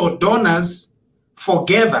 So donors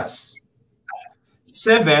forgave us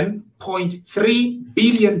 $7.3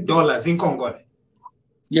 billion in Congo.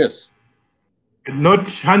 Yes. Not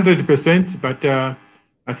 100%, but I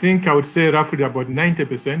think I would say roughly about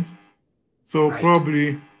 90%. So right.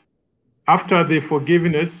 Probably after the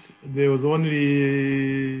forgiveness, there was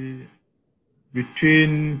only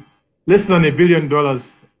between less than $1 billion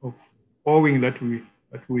of owing that we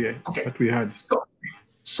had.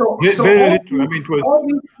 So very little. I mean, it was all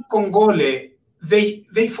these Congole,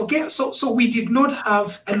 they forget. So we did not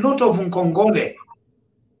have a lot of Congole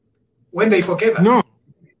when they forgave us. No.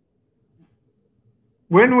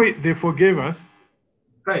 When they forgave us,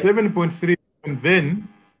 right. 7.3, and then,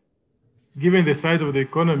 given the size of the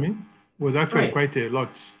economy, was actually right. quite a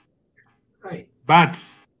lot. Right. But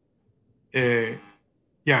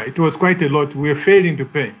yeah, it was quite a lot. We were failing to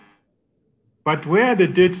pay. But where the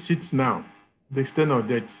debt sits now, the external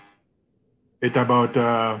debt, at about,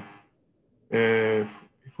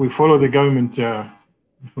 if we follow the government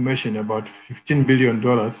information, about $15 billion.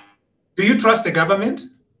 Do you trust the government?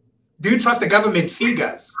 Do you trust the government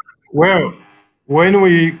figures? Well, when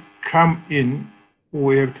we come in,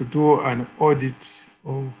 we have to do an audit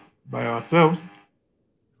by ourselves.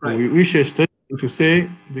 Right. We issue a statement to say,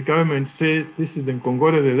 the government say, this is the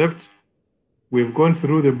Congole they left. We've gone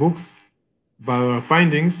through the books, by our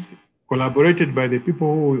findings, collaborated by the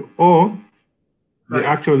people who we owe. the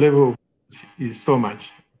actual level is so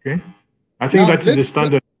much. Okay, I think that is the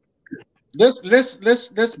standard.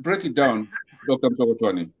 Let's break it down, Dr.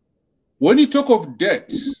 Musokotwane. When you talk of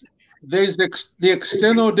debts, there is the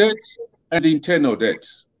external debt and the internal debt.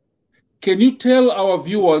 Can you tell our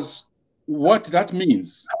viewers what that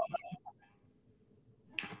means?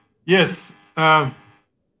 Yes. The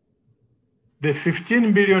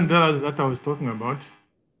 $15 billion that I was talking about,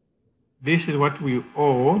 this is what we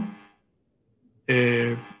owe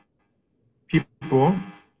people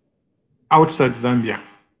outside Zambia.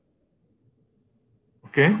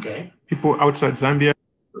 Okay? People outside Zambia,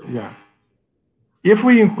 yeah. If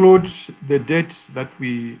we include the debts that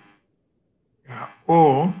we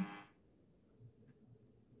owe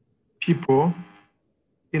people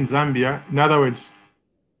in Zambia, in other words,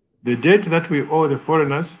 the debt that we owe the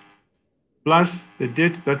foreigners plus the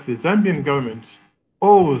debt that the Zambian government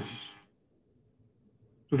owes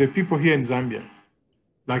to the people here in Zambia,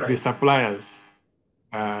 like the suppliers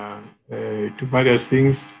to various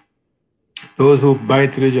things, those who buy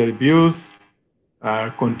treasury bills,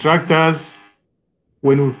 contractors.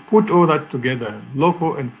 When we put all that together,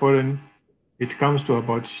 local and foreign, it comes to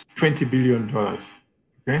about $20 billion.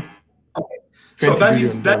 Okay? So that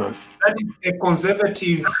is a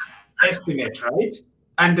conservative estimate, right?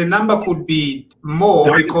 And the number could be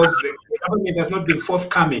more because the government has not been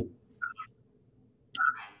forthcoming.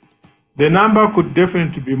 The number could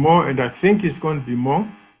definitely be more, and I think it's going to be more,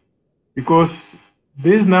 because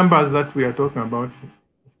these numbers that we are talking about,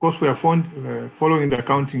 of course, we are following the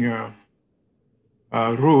accounting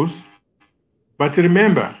rules. But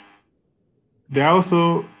remember, there are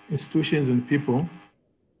also institutions and people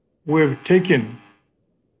who have taken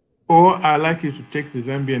or are likely to take the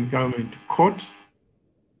Zambian government to court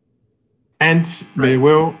and may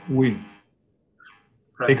well win.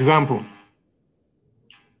 Example,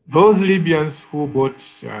 those Libyans who bought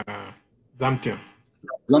Zamtel.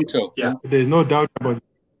 Yeah. There's no doubt about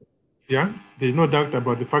there's no doubt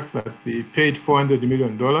about the fact that they paid $400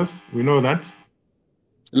 million. We know that.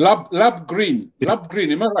 Lab Green,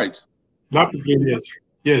 am I right? Lab Green, yes.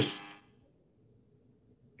 Yes.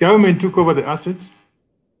 Government took over the assets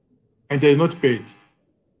and they are not paid.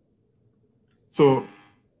 So,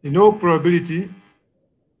 in all probability,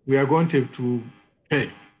 we are going to have to pay.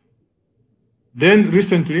 Then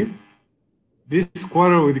recently, this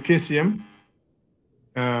quarrel with the KCM,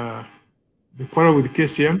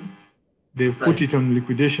 they've put it on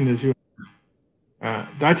liquidation as well.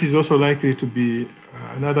 That is also likely to be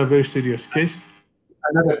another very serious case.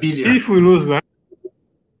 Another billion. If we lose that,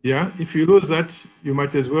 if you lose that, you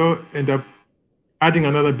might as well end up adding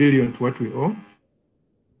another billion to what we owe.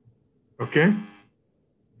 Okay?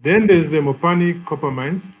 Then there's the Mopani copper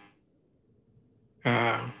mines.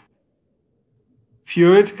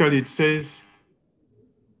 Theoretically, it says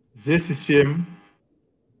ZCCM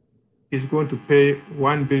is going to pay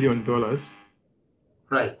 $1 billion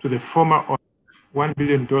to the former owners, $1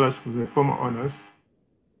 billion to the former owners,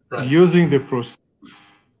 using the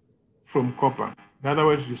proceeds from copper. In other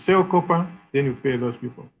words, you sell copper, then you pay those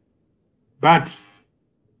people. But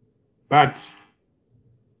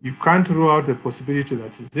you can't rule out the possibility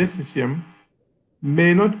that ZCCM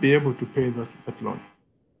may not be able to pay that loan.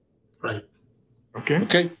 Right.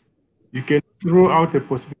 Okay? You can rule out the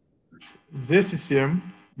possibility that ZCCM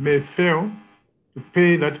may fail to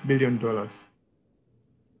pay that $1 billion.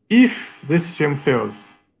 If ZCCM fails,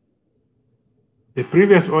 the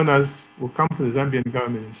previous owners will come to the Zambian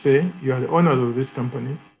government and say, you are the owners of this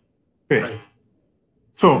company, pay. Right.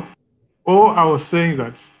 So, all I was saying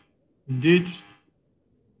that, indeed,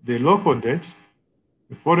 the local debt,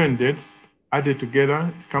 the foreign debts, added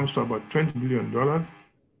together, it comes to about $20 billion.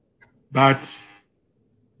 But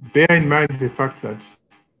bear in mind the fact that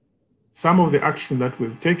some of the action that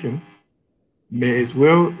we've taken may as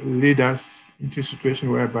well lead us into a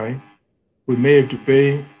situation whereby we may have to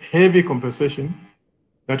pay heavy compensation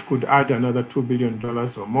that could add another $2 billion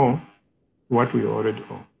or more to what we already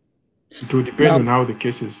owe. It will depend on how the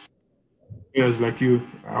cases, like you,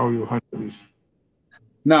 how you handle this.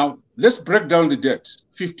 Now, let's break down the debt.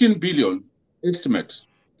 15 billion estimate.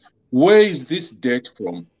 Where is this debt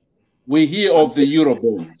from? We hear of the Euro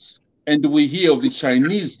bonds, and we hear of the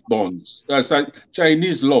Chinese bonds,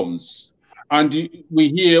 Chinese loans. And we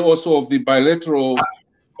hear also of the bilateral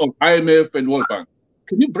of IMF and World Bank.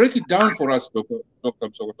 Can you break it down for us, Dr.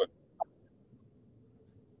 Musokotwane?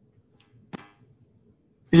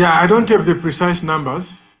 Yeah, I don't have the precise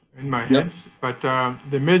numbers in my head, but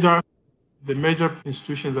the major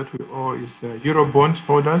institution that we owe is the Euro bond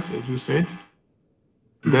holders, as you said.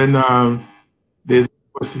 Then there's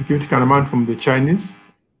a significant amount from the Chinese.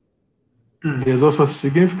 There's also a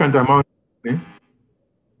significant amount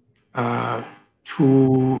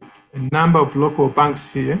to a number of local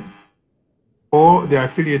banks here or their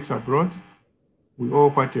affiliates abroad. We owe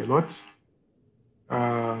quite a lot.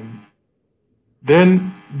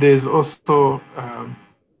 Then there's also,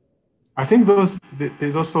 I think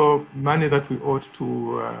there's also money that we owe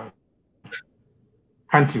to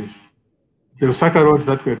countries. The Osaka roads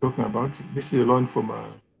that we're talking about, this is a loan from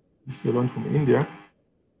India.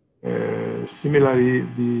 Similarly,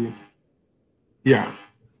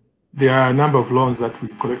 there are a number of loans that we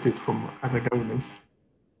collected from other governments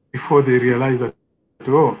before they realized that,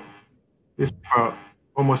 oh, these are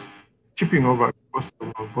almost chipping over the cost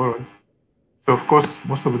of borrowing. So of course,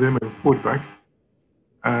 most of them have put back.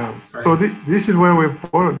 Right. So this is where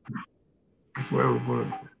we've borrowed. This is where we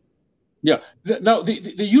borrowed. Yeah. Now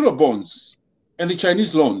the Euro bonds and the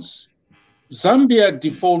Chinese loans, Zambia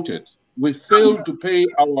defaulted. We failed to pay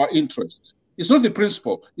our interest. It's not the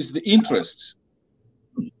principal; it's the interest.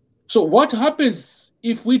 So what happens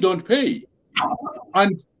if we don't pay?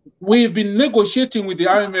 And we've been negotiating with the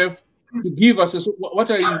IMF to give us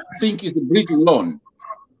what I think is the bridging loan.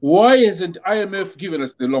 Why hasn't IMF given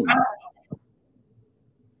us the loan?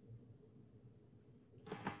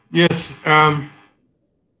 Yes, the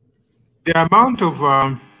amount of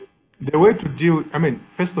the way to deal. I mean,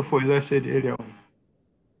 first of all, as I said earlier on,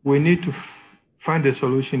 we need to find a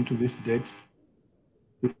solution to this debt,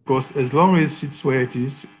 because as long as it's where it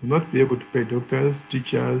is, we'll not be able to pay doctors,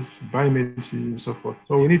 teachers, buy medicine, and so forth.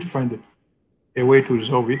 So we need to find a way to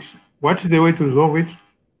resolve it. What is the way to resolve it?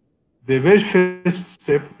 The very first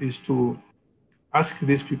step is to ask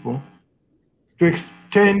these people to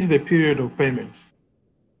extend the period of payment,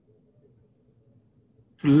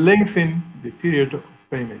 to lengthen the period of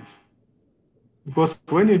payment. Because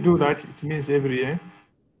when you do that, it means every year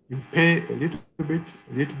you pay a little bit,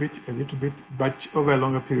 a little bit, a little bit, but over a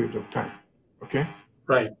longer period of time. Okay?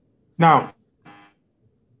 Right. Now,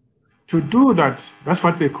 to do that, that's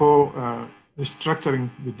what they call restructuring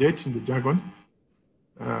the debt in the jargon.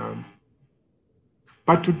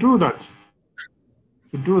 But to do that,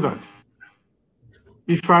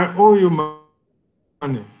 if I owe you money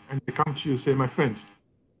and they come to you and say, my friend,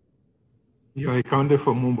 you are accounted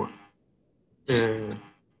for Mumbo.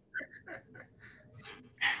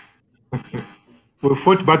 We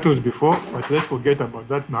fought battles before, but let's forget about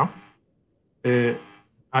that now.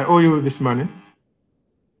 I owe you this money.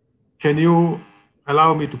 Can you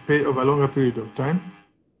allow me to pay over a longer period of time?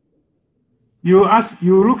 You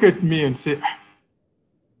look at me and say,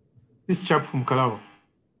 this chap from Kalao,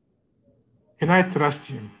 can I trust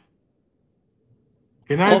him?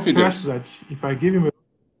 Can I trust that if I give him a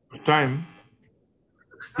time,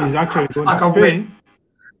 he's actually going to pay?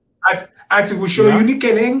 At will show you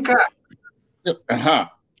Nikelenka.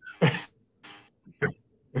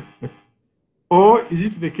 Or is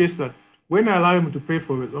it the case that when I allow him to pay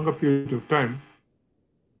for a longer period of time,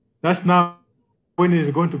 that's now when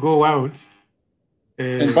he's going to go wild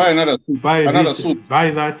and buy another suit,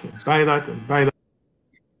 buy that, and buy that, and buy that.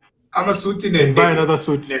 I'm a suit and buy another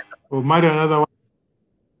suit, or marry another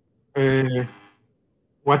one,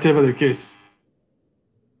 whatever the case.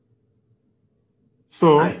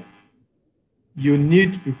 So you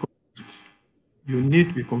need to be convinced. You need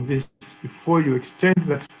to be convinced before you extend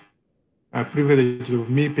that privilege of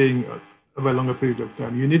me paying over a longer period of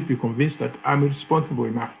time. You need to be convinced that I'm responsible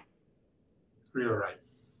enough. You're right.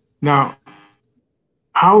 Now,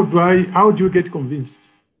 how do you get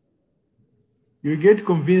convinced? You get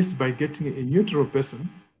convinced by getting a neutral person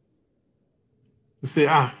to say,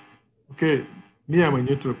 okay, me, I'm a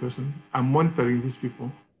neutral person. I'm monitoring these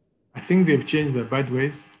people. I think they've changed their bad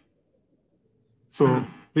ways. So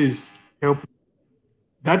please help.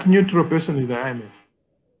 That neutral person is the IMF.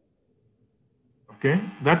 Okay,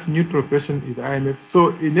 that neutral person is the IMF. So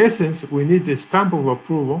in essence, we need a stamp of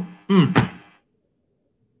approval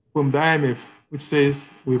from the IMF, which says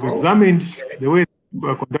we've examined the way people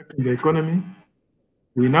are conducting the economy.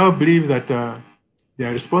 We now believe that they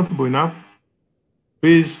are responsible enough.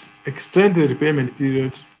 Please extend the repayment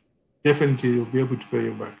period. Definitely, you'll be able to pay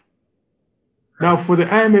you back. Now, for the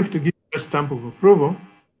IMF to give a stamp of approval,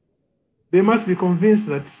 they must be convinced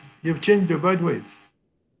that you've changed your bad ways.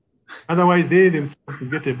 Otherwise, they themselves will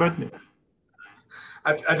get a bad name.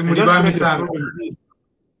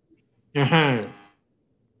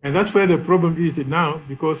 And that's where the problem is now,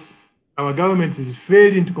 because our government is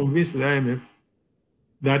failing to convince the IMF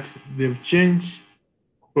that they've changed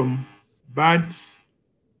from bad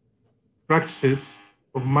practices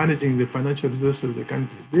of managing the financial resources of the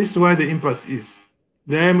country. This is why the impasse is.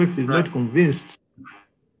 The IMF is not convinced.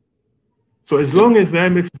 So as long as the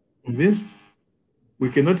IMF is convinced. We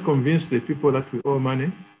cannot convince the people that we owe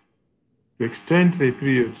money to extend the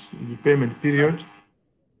payment period,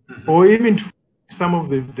 or even to some of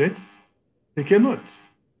the debts. They cannot,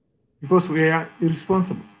 because we are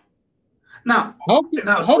irresponsible. Now, how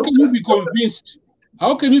can you be convinced?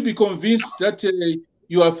 How can you be convinced that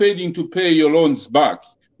you are failing to pay your loans back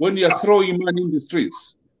when you are throwing money in the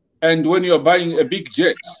streets, and when you are buying a big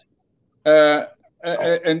jet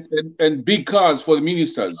and big cars for the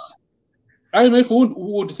ministers? IMF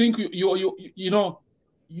would think you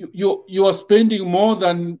are spending more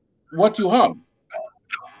than what you have.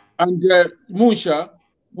 And Musha,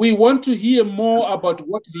 we want to hear more about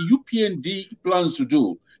what the UPND plans to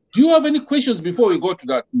do. Do you have any questions before we go to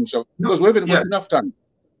that, Musha? Because we haven't got enough time.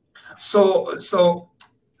 So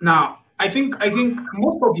now I think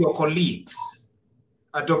most of your colleagues,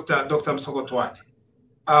 Dr. Musokotwane,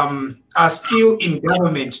 are still in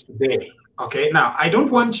government today. Okay, now I don't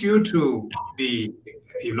want you to be,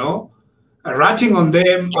 ratting on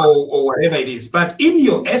them or whatever it is, but in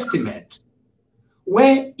your estimate,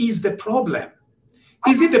 where is the problem?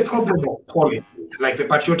 Is it the problem of policy, like the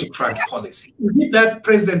Patriotic Front policy? Is it that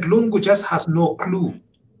President Lungu just has no clue?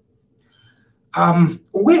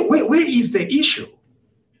 Where is the issue?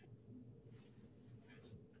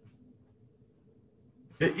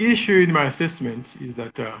 The issue in my assessment is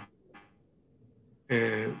that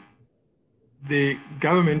the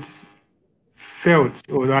government felt,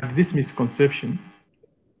 or had this misconception,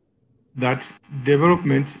 that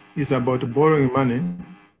development is about borrowing money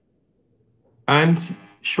and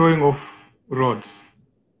showing off roads.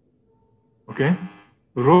 Okay?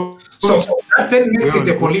 Roads, so that then makes it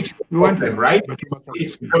a political problem, right?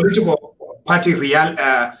 It's political party real.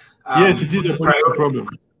 Yes, it is a political problem.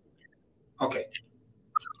 Okay.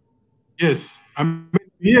 Yes, I mean,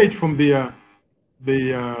 we hear it from the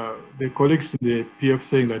colleagues in the PF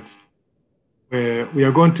saying that we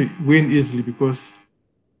are going to win easily because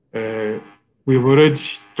we've already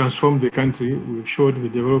transformed the country, we've showed the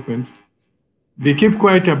development. They keep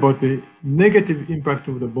quiet about the negative impact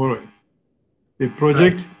of the borrowing. They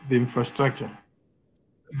project the infrastructure.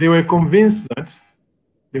 They were convinced that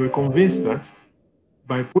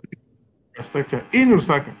by putting infrastructure in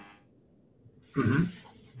Lusaka,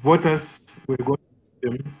 voters were going to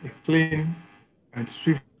give them a clean and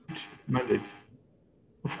swift mandate.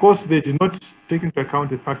 Of course, they did not take into account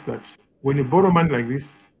the fact that when you borrow money like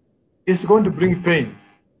this, it's going to bring pain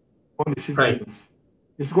on the citizens.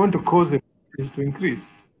 It's going to cause the prices to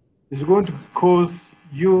increase. It's going to cause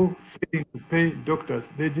you failing to pay doctors.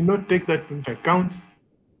 They did not take that into account,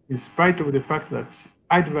 in spite of the fact that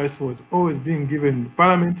advice was always being given in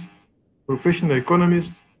Parliament, professional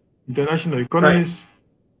economists, international economists.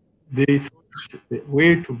 They thought the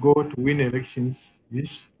way to go to win elections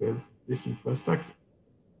is to have this infrastructure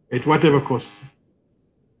at whatever cost.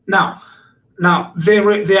 Now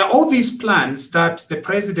there are all these plans that the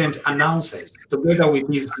president announces together with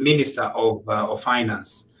his minister of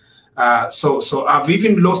finance. So I've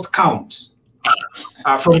even lost count.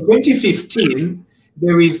 From 2015,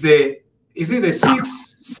 there is the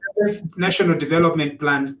 6th, 7th National Development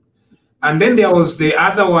Plan, and then there was the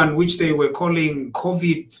other one which they were calling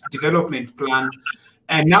COVID Development Plan,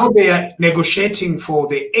 and now they are negotiating for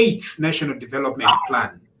the 8th National Development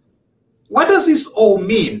Plan. What does this all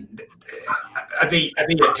mean? Are they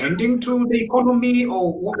attending to the economy,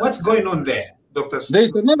 or what's going on there, Dr.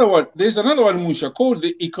 There's another one, Musha, called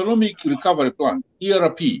the Economic Recovery Plan,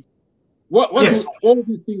 ERP. What do all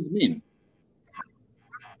these things mean?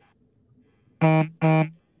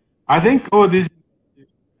 I think all these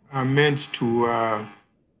are meant to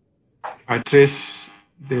address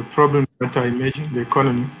the problems that are emerging in the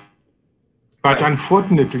economy. But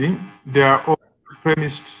unfortunately, they are all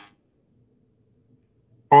premised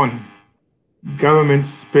on government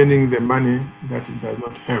spending the money that it does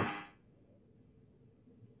not have.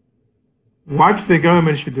 What the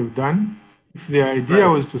government should have done, if the idea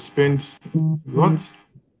was to spend lots,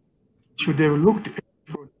 should have looked at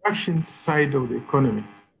the production side of the economy.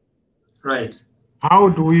 Right. How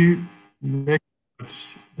do we make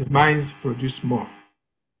the mines produce more?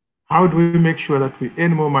 How do we make sure that we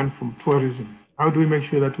earn more money from tourism? How do we make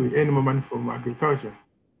sure that we earn more money from agriculture?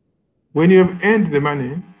 When you have earned the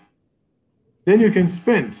money, then you can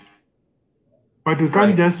spend. But we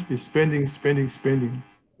can't just be spending. In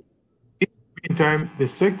the meantime, the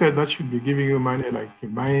sector that should be giving you money, like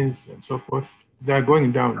mines and so forth, they are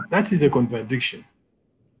going down. That is a contradiction.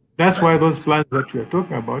 That's why those plans that we are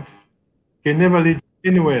talking about can never lead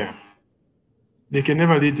anywhere. They can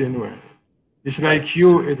never lead anywhere. It's like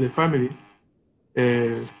you as a family,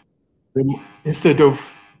 instead of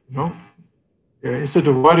instead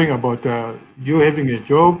of worrying about you having a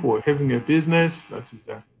job or having a business, that is,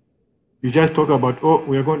 you just talk about, oh,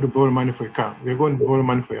 we are going to borrow money for a car, we are going to borrow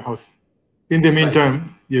money for a house. In the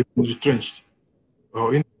meantime, you're retrenched.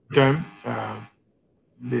 Or in the meantime,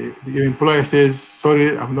 your employer says,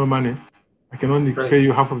 sorry, I have no money. I can only pay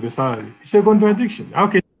you half of the salary. It's a contradiction. How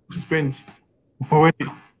can you spend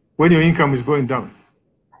when your income is going down?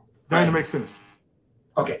 That makes sense.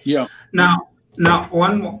 Okay. Yeah. Now,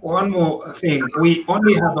 one more thing. We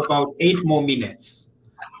only have about 8 more minutes.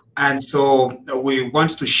 And so we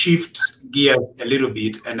want to shift gears a little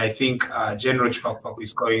bit, and I think General Chipakpak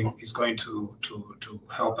is going to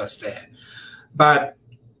help us there. But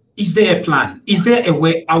is there a plan? Is there a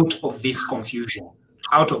way out of this confusion,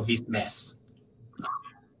 out of this mess?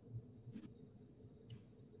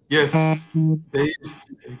 Yes, there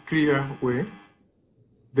is a clear way.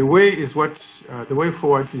 The way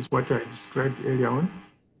forward is what I described earlier on.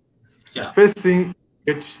 Yeah. First thing,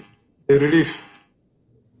 get the relief.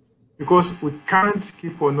 Because we can't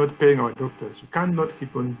keep on not paying our doctors. We cannot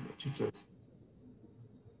keep on teachers.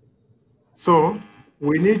 So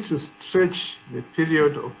we need to stretch the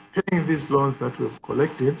period of paying these loans that we've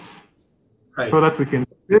collected so that we can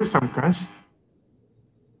save some cash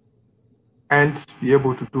and be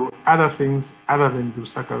able to do other things other than do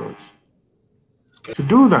SACCA roads. Okay. To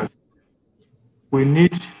do that, we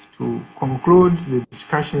need to conclude the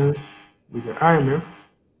discussions with the IMF,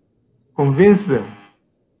 convince them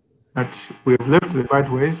that we have left the bad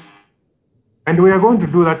ways, and we are going to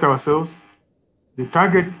do that ourselves. The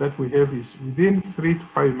target that we have is within 3 to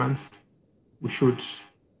 5 months, we should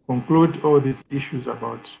conclude all these issues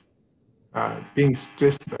about being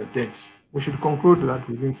stressed by debt. We should conclude that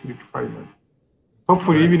within 3 to 5 months.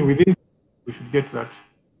 Hopefully, even within, we should get that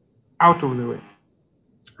out of the way.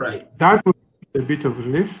 Right. That will give a bit of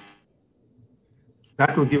relief.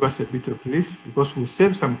 That will give us a bit of relief because we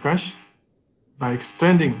save some cash by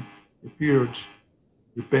extending the period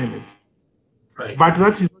repayment. Right. But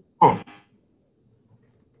that is not all.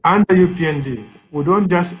 Under UPND, we don't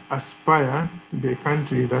just aspire to be a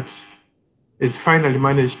country that has finally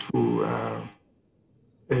managed to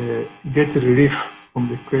get relief from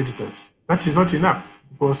the creditors. That is not enough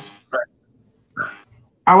because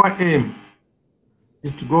our aim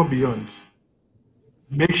is to go beyond.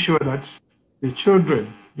 Make sure that the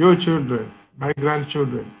children, your children, my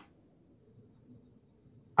grandchildren,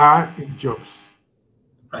 are in jobs.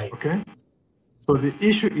 Right. Okay? So the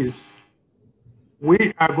issue is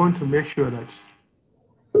we are going to make sure that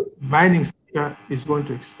mining sector is going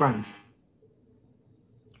to expand.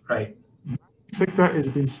 Right. Mining sector has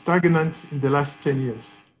been stagnant in the last 10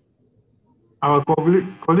 years. Our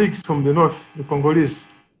colleagues from the north, the Congolese,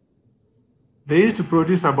 they used to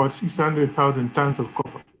produce about 600,000 tons of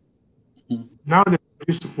copper. Now they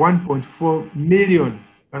produce 1.4 million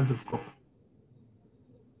tons of copper.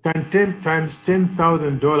 Times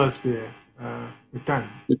 $10,000 per ton.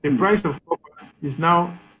 The price of copper is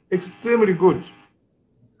now extremely good.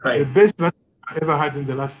 Right. The best that I've ever had in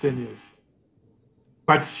the last 10 years.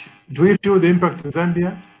 But do we feel the impact in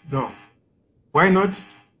Zambia? No. Why not?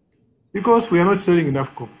 Because we are not selling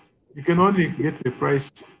enough copper. You can only get the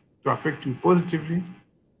price to affect you positively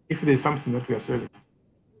if there's something that we are selling.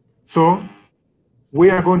 So we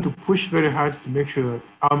are going to push very hard to make sure that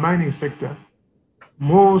our mining sector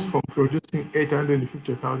moves from producing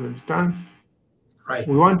 850,000 tons. Right.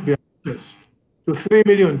 We want to be ambitious to 3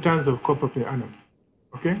 million tons of copper per annum.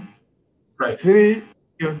 Okay? Right. 3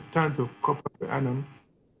 million tons of copper per annum,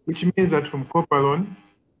 which means that from copper alone,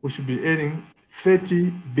 we should be earning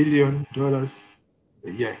 $30 billion a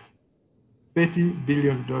year. $30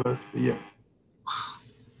 billion a year.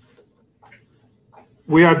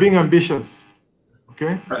 We are being ambitious.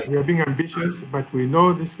 Okay? Right. We are being ambitious, but we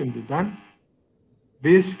know this can be done.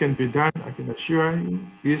 This can be done, I can assure you,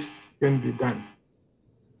 this can be done.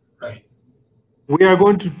 Right. We are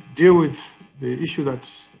going to deal with the issue that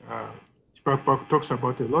Chipakpak talks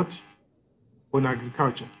about a lot on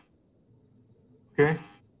agriculture. Okay?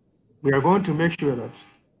 We are going to make sure that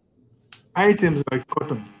items like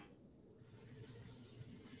cotton,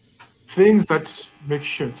 things that make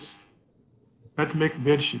shirts, that make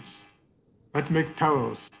bed sheets, that make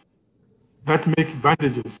towels, that make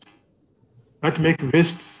bandages, that make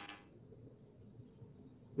vests,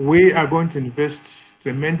 we are going to invest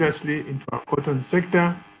tremendously into our cotton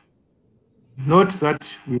sector. Not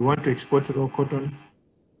that we want to export raw cotton,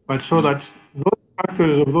 but so that those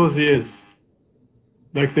factories of those years,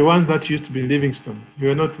 like the ones that used to be Livingston, you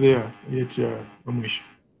were not there yet, Amush.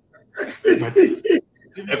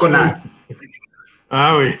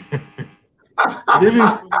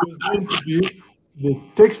 Livingston was going to be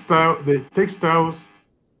the textiles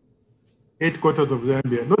headquarters of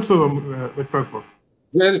Zambia, not so Pakistan.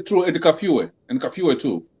 Very true, and Kafue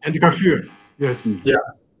too. And Kafue, yes. Yeah.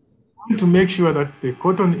 To make sure that the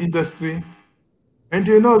cotton industry, and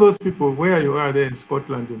you know those people where you are there in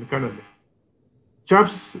Scotland and Canada,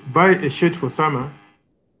 chaps buy a shirt for summer,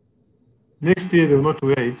 next year they will not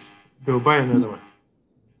wear it, they'll buy another one.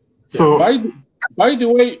 So by the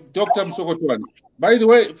way, Dr. Musokotwane,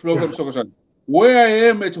 Musokotwane, where I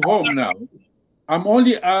am at home now, I'm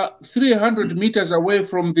only 300 meters away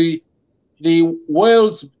from the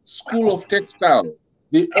Wales School of Textile,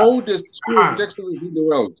 the oldest school of textile in the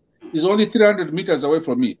world. Is only 300 meters away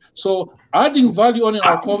from me. So adding value on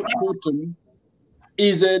our cotton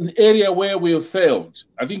is an area where we have failed.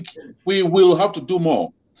 I think we will have to do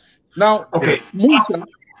more. Now, okay,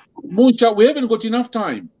 Muncha, we haven't got enough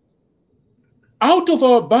time. Out of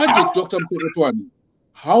our budget, Dr. Musokotwane,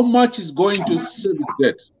 how much is going to service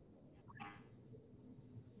debt?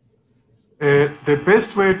 The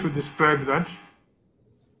best way to describe that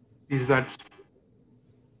is that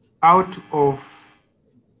out of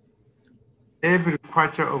every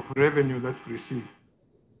quarter of revenue that we receive,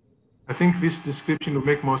 I think this description will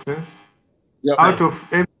make more sense. Yeah. Out of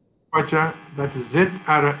every quarter that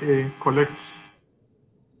ZRA collects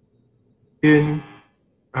in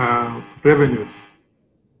revenues,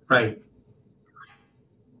 right,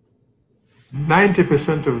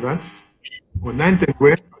 90% of that, or 90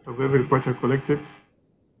 grand of every quarter collected,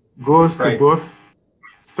 goes to both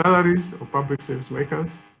salaries of public service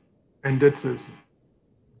workers and debt servicing.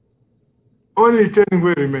 Only 10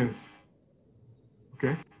 ngwe remains.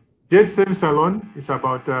 Okay, debt service alone is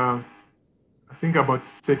about, I think about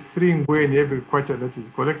 33 ngwe in every quarter that is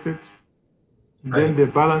collected. Then the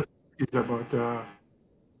balance is about, I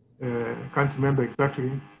can't remember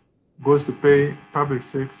exactly, goes to pay public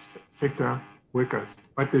sector workers.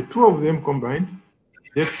 But the two of them combined,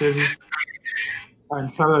 debt service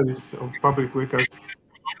and salaries of public workers,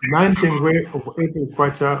 90 ngwe of every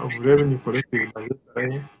quarter of revenue collected by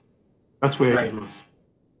ZRA. That's where it goes.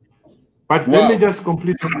 But let me just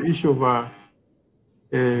complete the issue of, I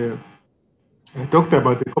talked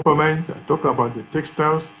about the copper mines, I talked about the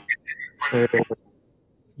textiles.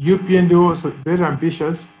 UPND also very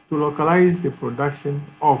ambitious to localize the production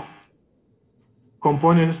of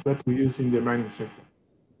components that we use in the mining sector.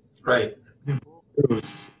 Right.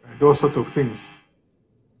 Those sort of things.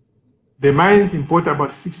 The mines import about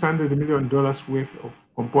 $600 million worth of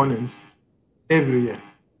components every year.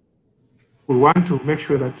 We want to make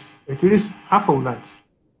sure that at least half of that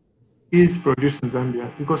is produced in Zambia,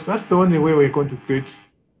 because that's the only way we're going to create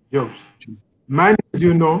jobs. Mining, as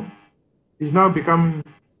you know, is now becoming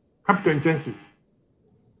capital intensive.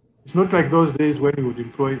 It's not like those days when you would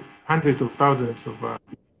employ hundreds of thousands of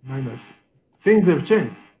miners. Things have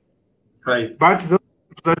changed. Right. But those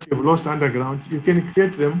that you've lost underground, you can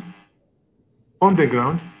create them on the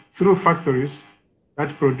ground through factories that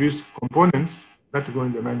produce components that go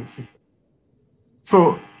in the mining sector.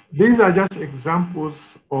 So these are just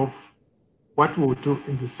examples of what we will do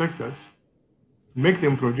in the sectors, make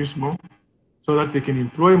them produce more so that they can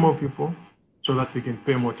employ more people, so that they can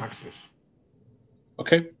pay more taxes.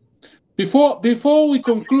 Okay. Before we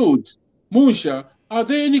conclude, Munsha, are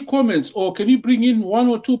there any comments, or can you bring in one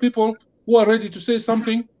or two people who are ready to say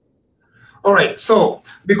something? All right. So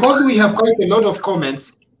because we have quite a lot of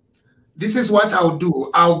comments, this is what I'll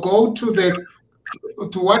do. I'll go to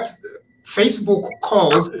what Facebook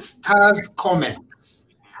calls stars comments.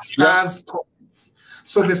 Stars comments.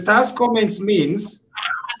 So the stars comments means,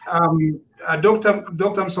 Dr.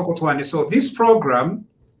 Musokotwane, so this program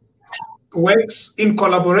works in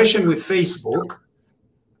collaboration with Facebook.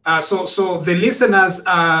 So the listeners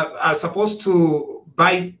are supposed to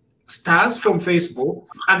buy stars from Facebook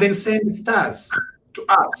and then send stars to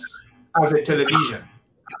us as a television.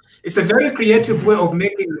 It's a very creative way of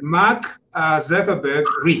making Mark Zuckerberg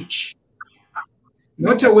rich.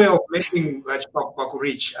 Not a way of making Chipakupaku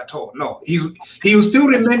rich at all. No, he will still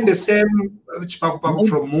remain the same Chipakupaku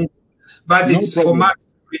from Mungu, but it's for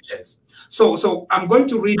Mark's riches. So I'm going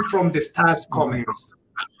to read from the stars comments.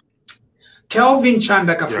 Kelvin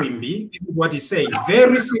Chanda Kafwimbi, this is what he's saying.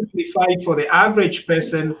 Very simplified for the average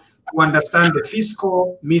person to understand the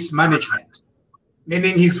fiscal mismanagement.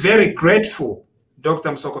 Meaning he's very grateful, Dr.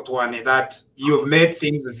 Musokotwane, that you've made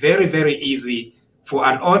things very, very easy for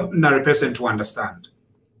an ordinary person to understand.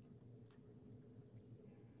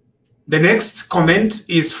 The next comment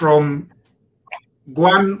is from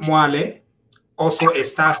Guan Mwale, also a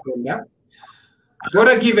star sender.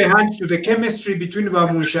 Gotta give a hand to the chemistry between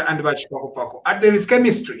Vamusha and Vachipakupaku. And there is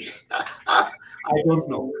chemistry. I don't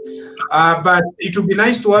know. But it would be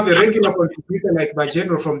nice to have a regular contributor like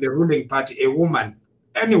Bajendro from the ruling party, a woman.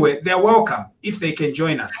 Anyway, they're welcome if they can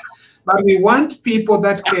join us. But we want people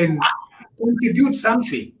that can contribute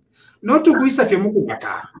something, not to Guisa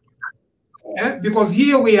Femukubata. Because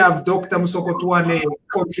here we have Dr. Musokotwane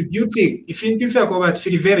contributing. If you go back,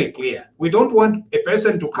 feel very clear. We don't want a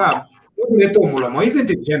person to come, isn't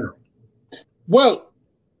it, General? Well,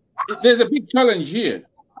 there's a big challenge here.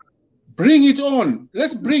 Bring it on.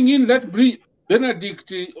 Let's bring in that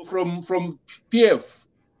Benedict from PF.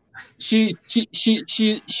 She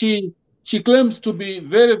claims to be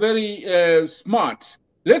very, very smart.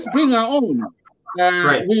 Let's bring her on.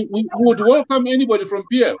 Right. We would welcome anybody from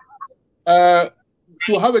PF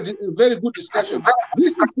to have a very good discussion.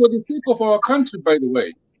 This is for the sake of our country, by the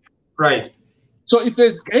way. Right. So if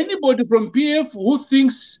there's anybody from PF who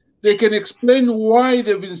thinks they can explain why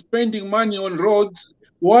they've been spending money on roads,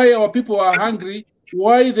 why our people are hungry,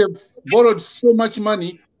 why they've borrowed so much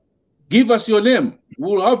money, give us your name.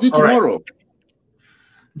 We'll have you tomorrow. Right.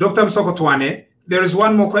 Dr. Musokotwane, there is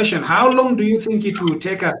one more question. How long do you think it will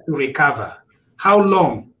take us to recover? How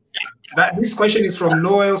long? This question is from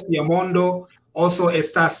Noel Siamondo, also a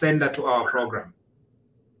star sender to our program.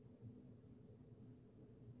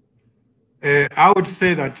 I would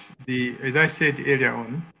say that as I said earlier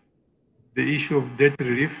on, the issue of debt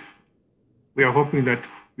relief, we are hoping that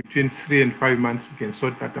between 3 and 5 months we can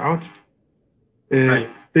sort that out. Right.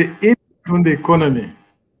 The impact on the economy,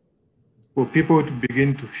 for people to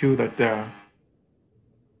begin to feel that,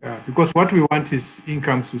 because what we want is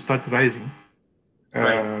incomes to start rising.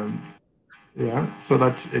 Right. Yeah, so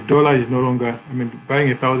that a dollar is no longer, I mean, buying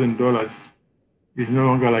 $1,000 is no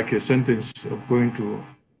longer like a sentence of going to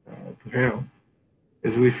hell,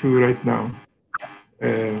 as we feel right now.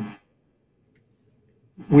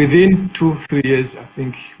 Within 2-3 years, I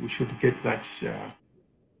think we should get that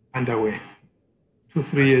underway.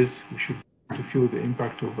 2-3 years, we should to feel the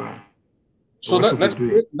impact of. So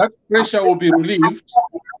that pressure will be relieved,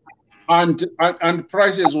 and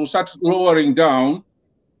prices will start lowering down,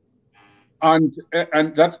 and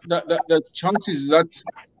that chances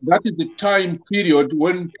that is the time period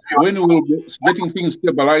when we will be getting things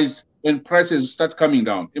stabilized and prices start coming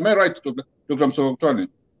down. Am I right, Dr. Musokotwane?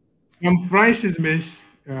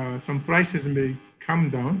 Some prices may come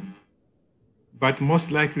down, but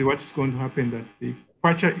most likely what is going to happen that the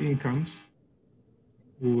kwacha incomes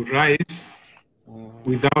will rise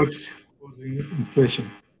without causing inflation.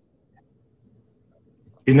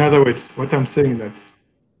 In other words, what I'm saying that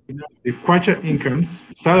the kwacha incomes,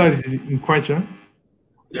 salaries in kwacha,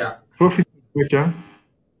 profits in kwacha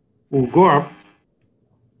will go up,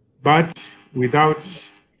 but without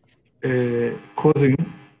causing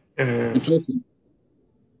inflation.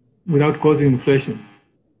 Without causing inflation.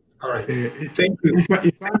 All right. Thank you.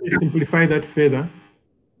 If I may simplify that further,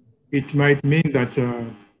 it might mean that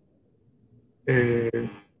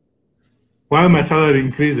while my salary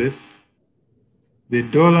increases, the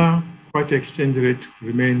dollar kwacha exchange rate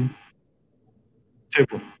remain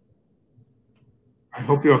stable. I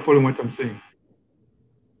hope you are following what I'm saying.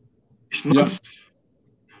 It's not.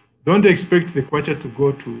 Don't expect the kwacha to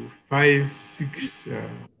go to 5, 6,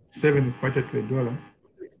 7 kwacha to a dollar.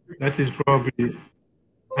 That is probably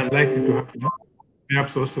unlikely to happen.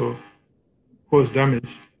 Perhaps also cause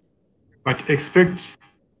damage. But expect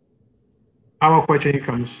our kwacha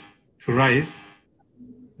incomes to rise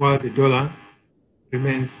while the dollar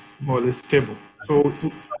remains more or less stable. So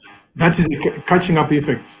that is a catching up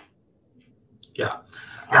effect. Yeah.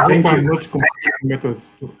 I hope I'm not complicating matters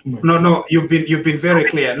too much. No, you've been very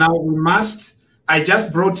clear. Now we must. I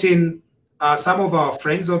just brought in some of our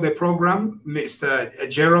friends of the program, Mr.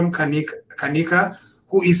 Jerome Kanika,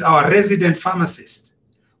 who is our resident pharmacist.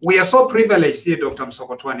 We are so privileged here, Dr.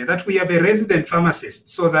 Musokotwane, that we have a resident pharmacist,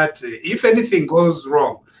 so that if anything goes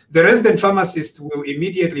wrong, the resident pharmacist will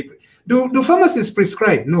immediately. Do pharmacists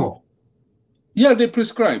prescribe? No. Yeah, they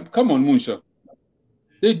prescribe. Come on, Munsha.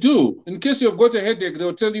 They do. In case you've got a headache,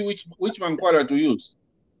 they'll tell you which mankwara to use.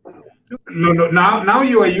 No. Now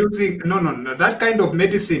you are using no. That kind of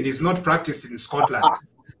medicine is not practiced in Scotland.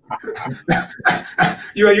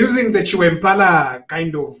 You are using the Chiwempala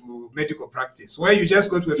kind of medical practice, where you just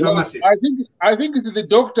go to a pharmacist. I think it's the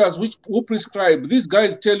doctors who prescribe. These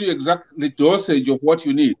guys tell you exactly the dosage of what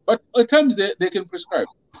you need, but at times they can prescribe.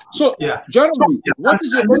 So, yeah, Jeremy,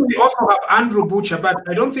 we also have Andrew Butcher, but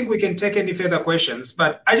I don't think we can take any further questions.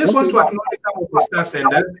 But I just want to acknowledge some of the star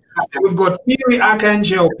senders. We've got Piri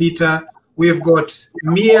Archangel Peter. We've got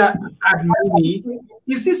Mia Admini.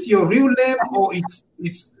 Is this your real name or it's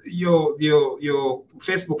it's your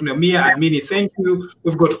Facebook name, Mia Admini. Thank you.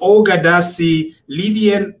 We've got Olga Dasi,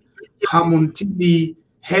 Livian Hamuntili,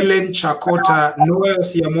 Helen Chakota, Noel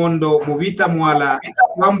Siamondo, Movita Mwala,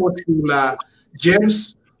 Mambo Chula,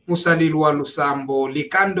 James Musalilwa Lusambo,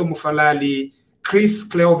 Likando Mufalali, Chris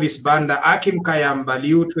Cleovis Banda, Akim Kayamba,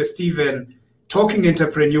 Liutwe Stephen, Talking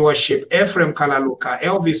Entrepreneurship, Ephraim Kalaluka,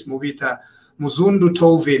 Elvis Movita, Muzundu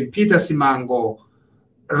Tovin, Peter Simango,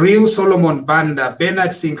 Real Solomon Banda,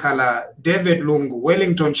 Bernard Sinkala, David Lungu,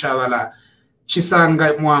 Wellington Chavala,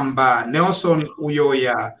 Chisanga Mwamba, Nelson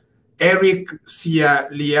Uyoya, Eric Sia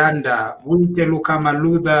Lianda, Winte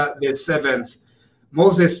Lukamaluda the 7th,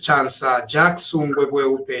 Moses Chansa, Jack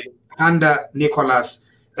Sungwebweupe, Handa Nicholas,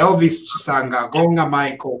 Elvis Chisanga, Gonga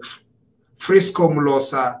Michael, Frisco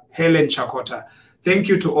Mulosa, Helen Chakota. Thank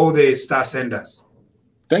you to all the star senders.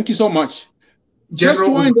 Thank you so much. Just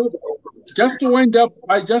to wind up,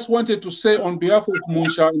 I just wanted to say on behalf of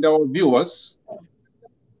Muncha and our viewers,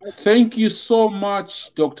 thank you so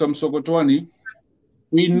much, Dr. Musokotwane.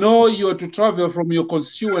 We know you are to travel from your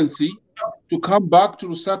constituency to come back to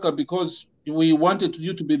Lusaka because we wanted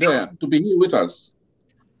you to be there, to be here with us.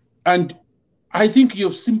 And I think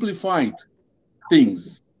you've simplified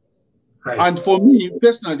things. Right. And for me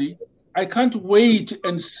personally, I can't wait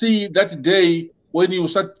and see that day when you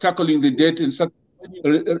start tackling the debt and start,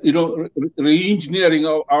 re-engineering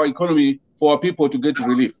our economy for our people to get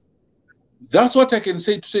relief. That's what I can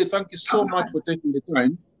say to say thank you so much for taking the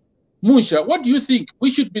time. Musha, what do you think?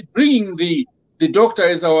 We should be bringing the doctor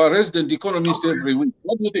as our resident economist every week.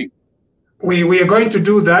 What do you think? We are going to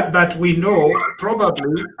do that, but we know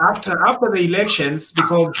probably after the elections,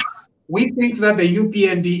 because we think that the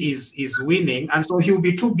UPND is winning, and so he'll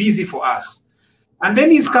be too busy for us. And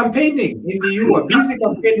then he's campaigning in the US, busy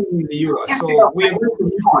campaigning in the US. So we are going to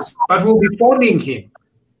miss this, but we'll be phoning him.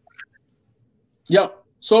 Yeah.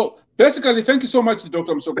 So basically, thank you so much,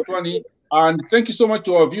 Dr. Musokotwane, and thank you so much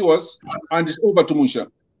to our viewers. And it's over to Musha.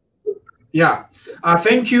 Yeah.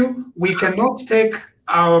 Thank you. We cannot take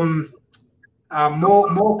more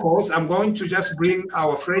calls. I'm going to just bring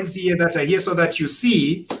our friends here that are here so that you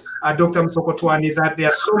see, Dr. Musokotwane, that there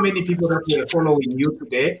are so many people that are following you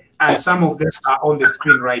today, and some of them are on the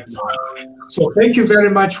screen right now. So thank you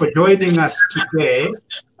very much for joining us today.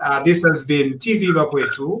 This has been TV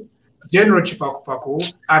Bakwetu, General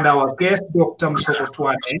Chipakupaku, and our guest, Dr.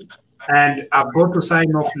 Musokotwane. And I've got to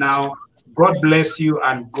sign off now. God bless you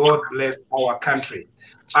and God bless our country.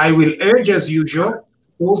 I will urge, as usual,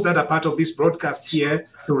 those that are part of this broadcast here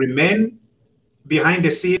to remain behind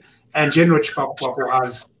the scene, and General Chipakupaku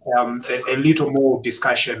has a little more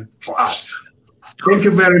discussion for us. Thank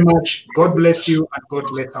you very much. God bless you and God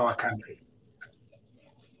bless our country.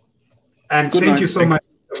 And thank you so much,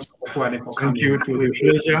 Dr. for coming. Thank you. It was a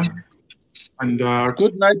pleasure. And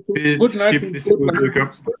good night. Please good night. keep this good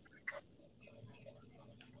recap.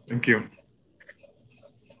 Thank you.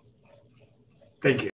 Thank you.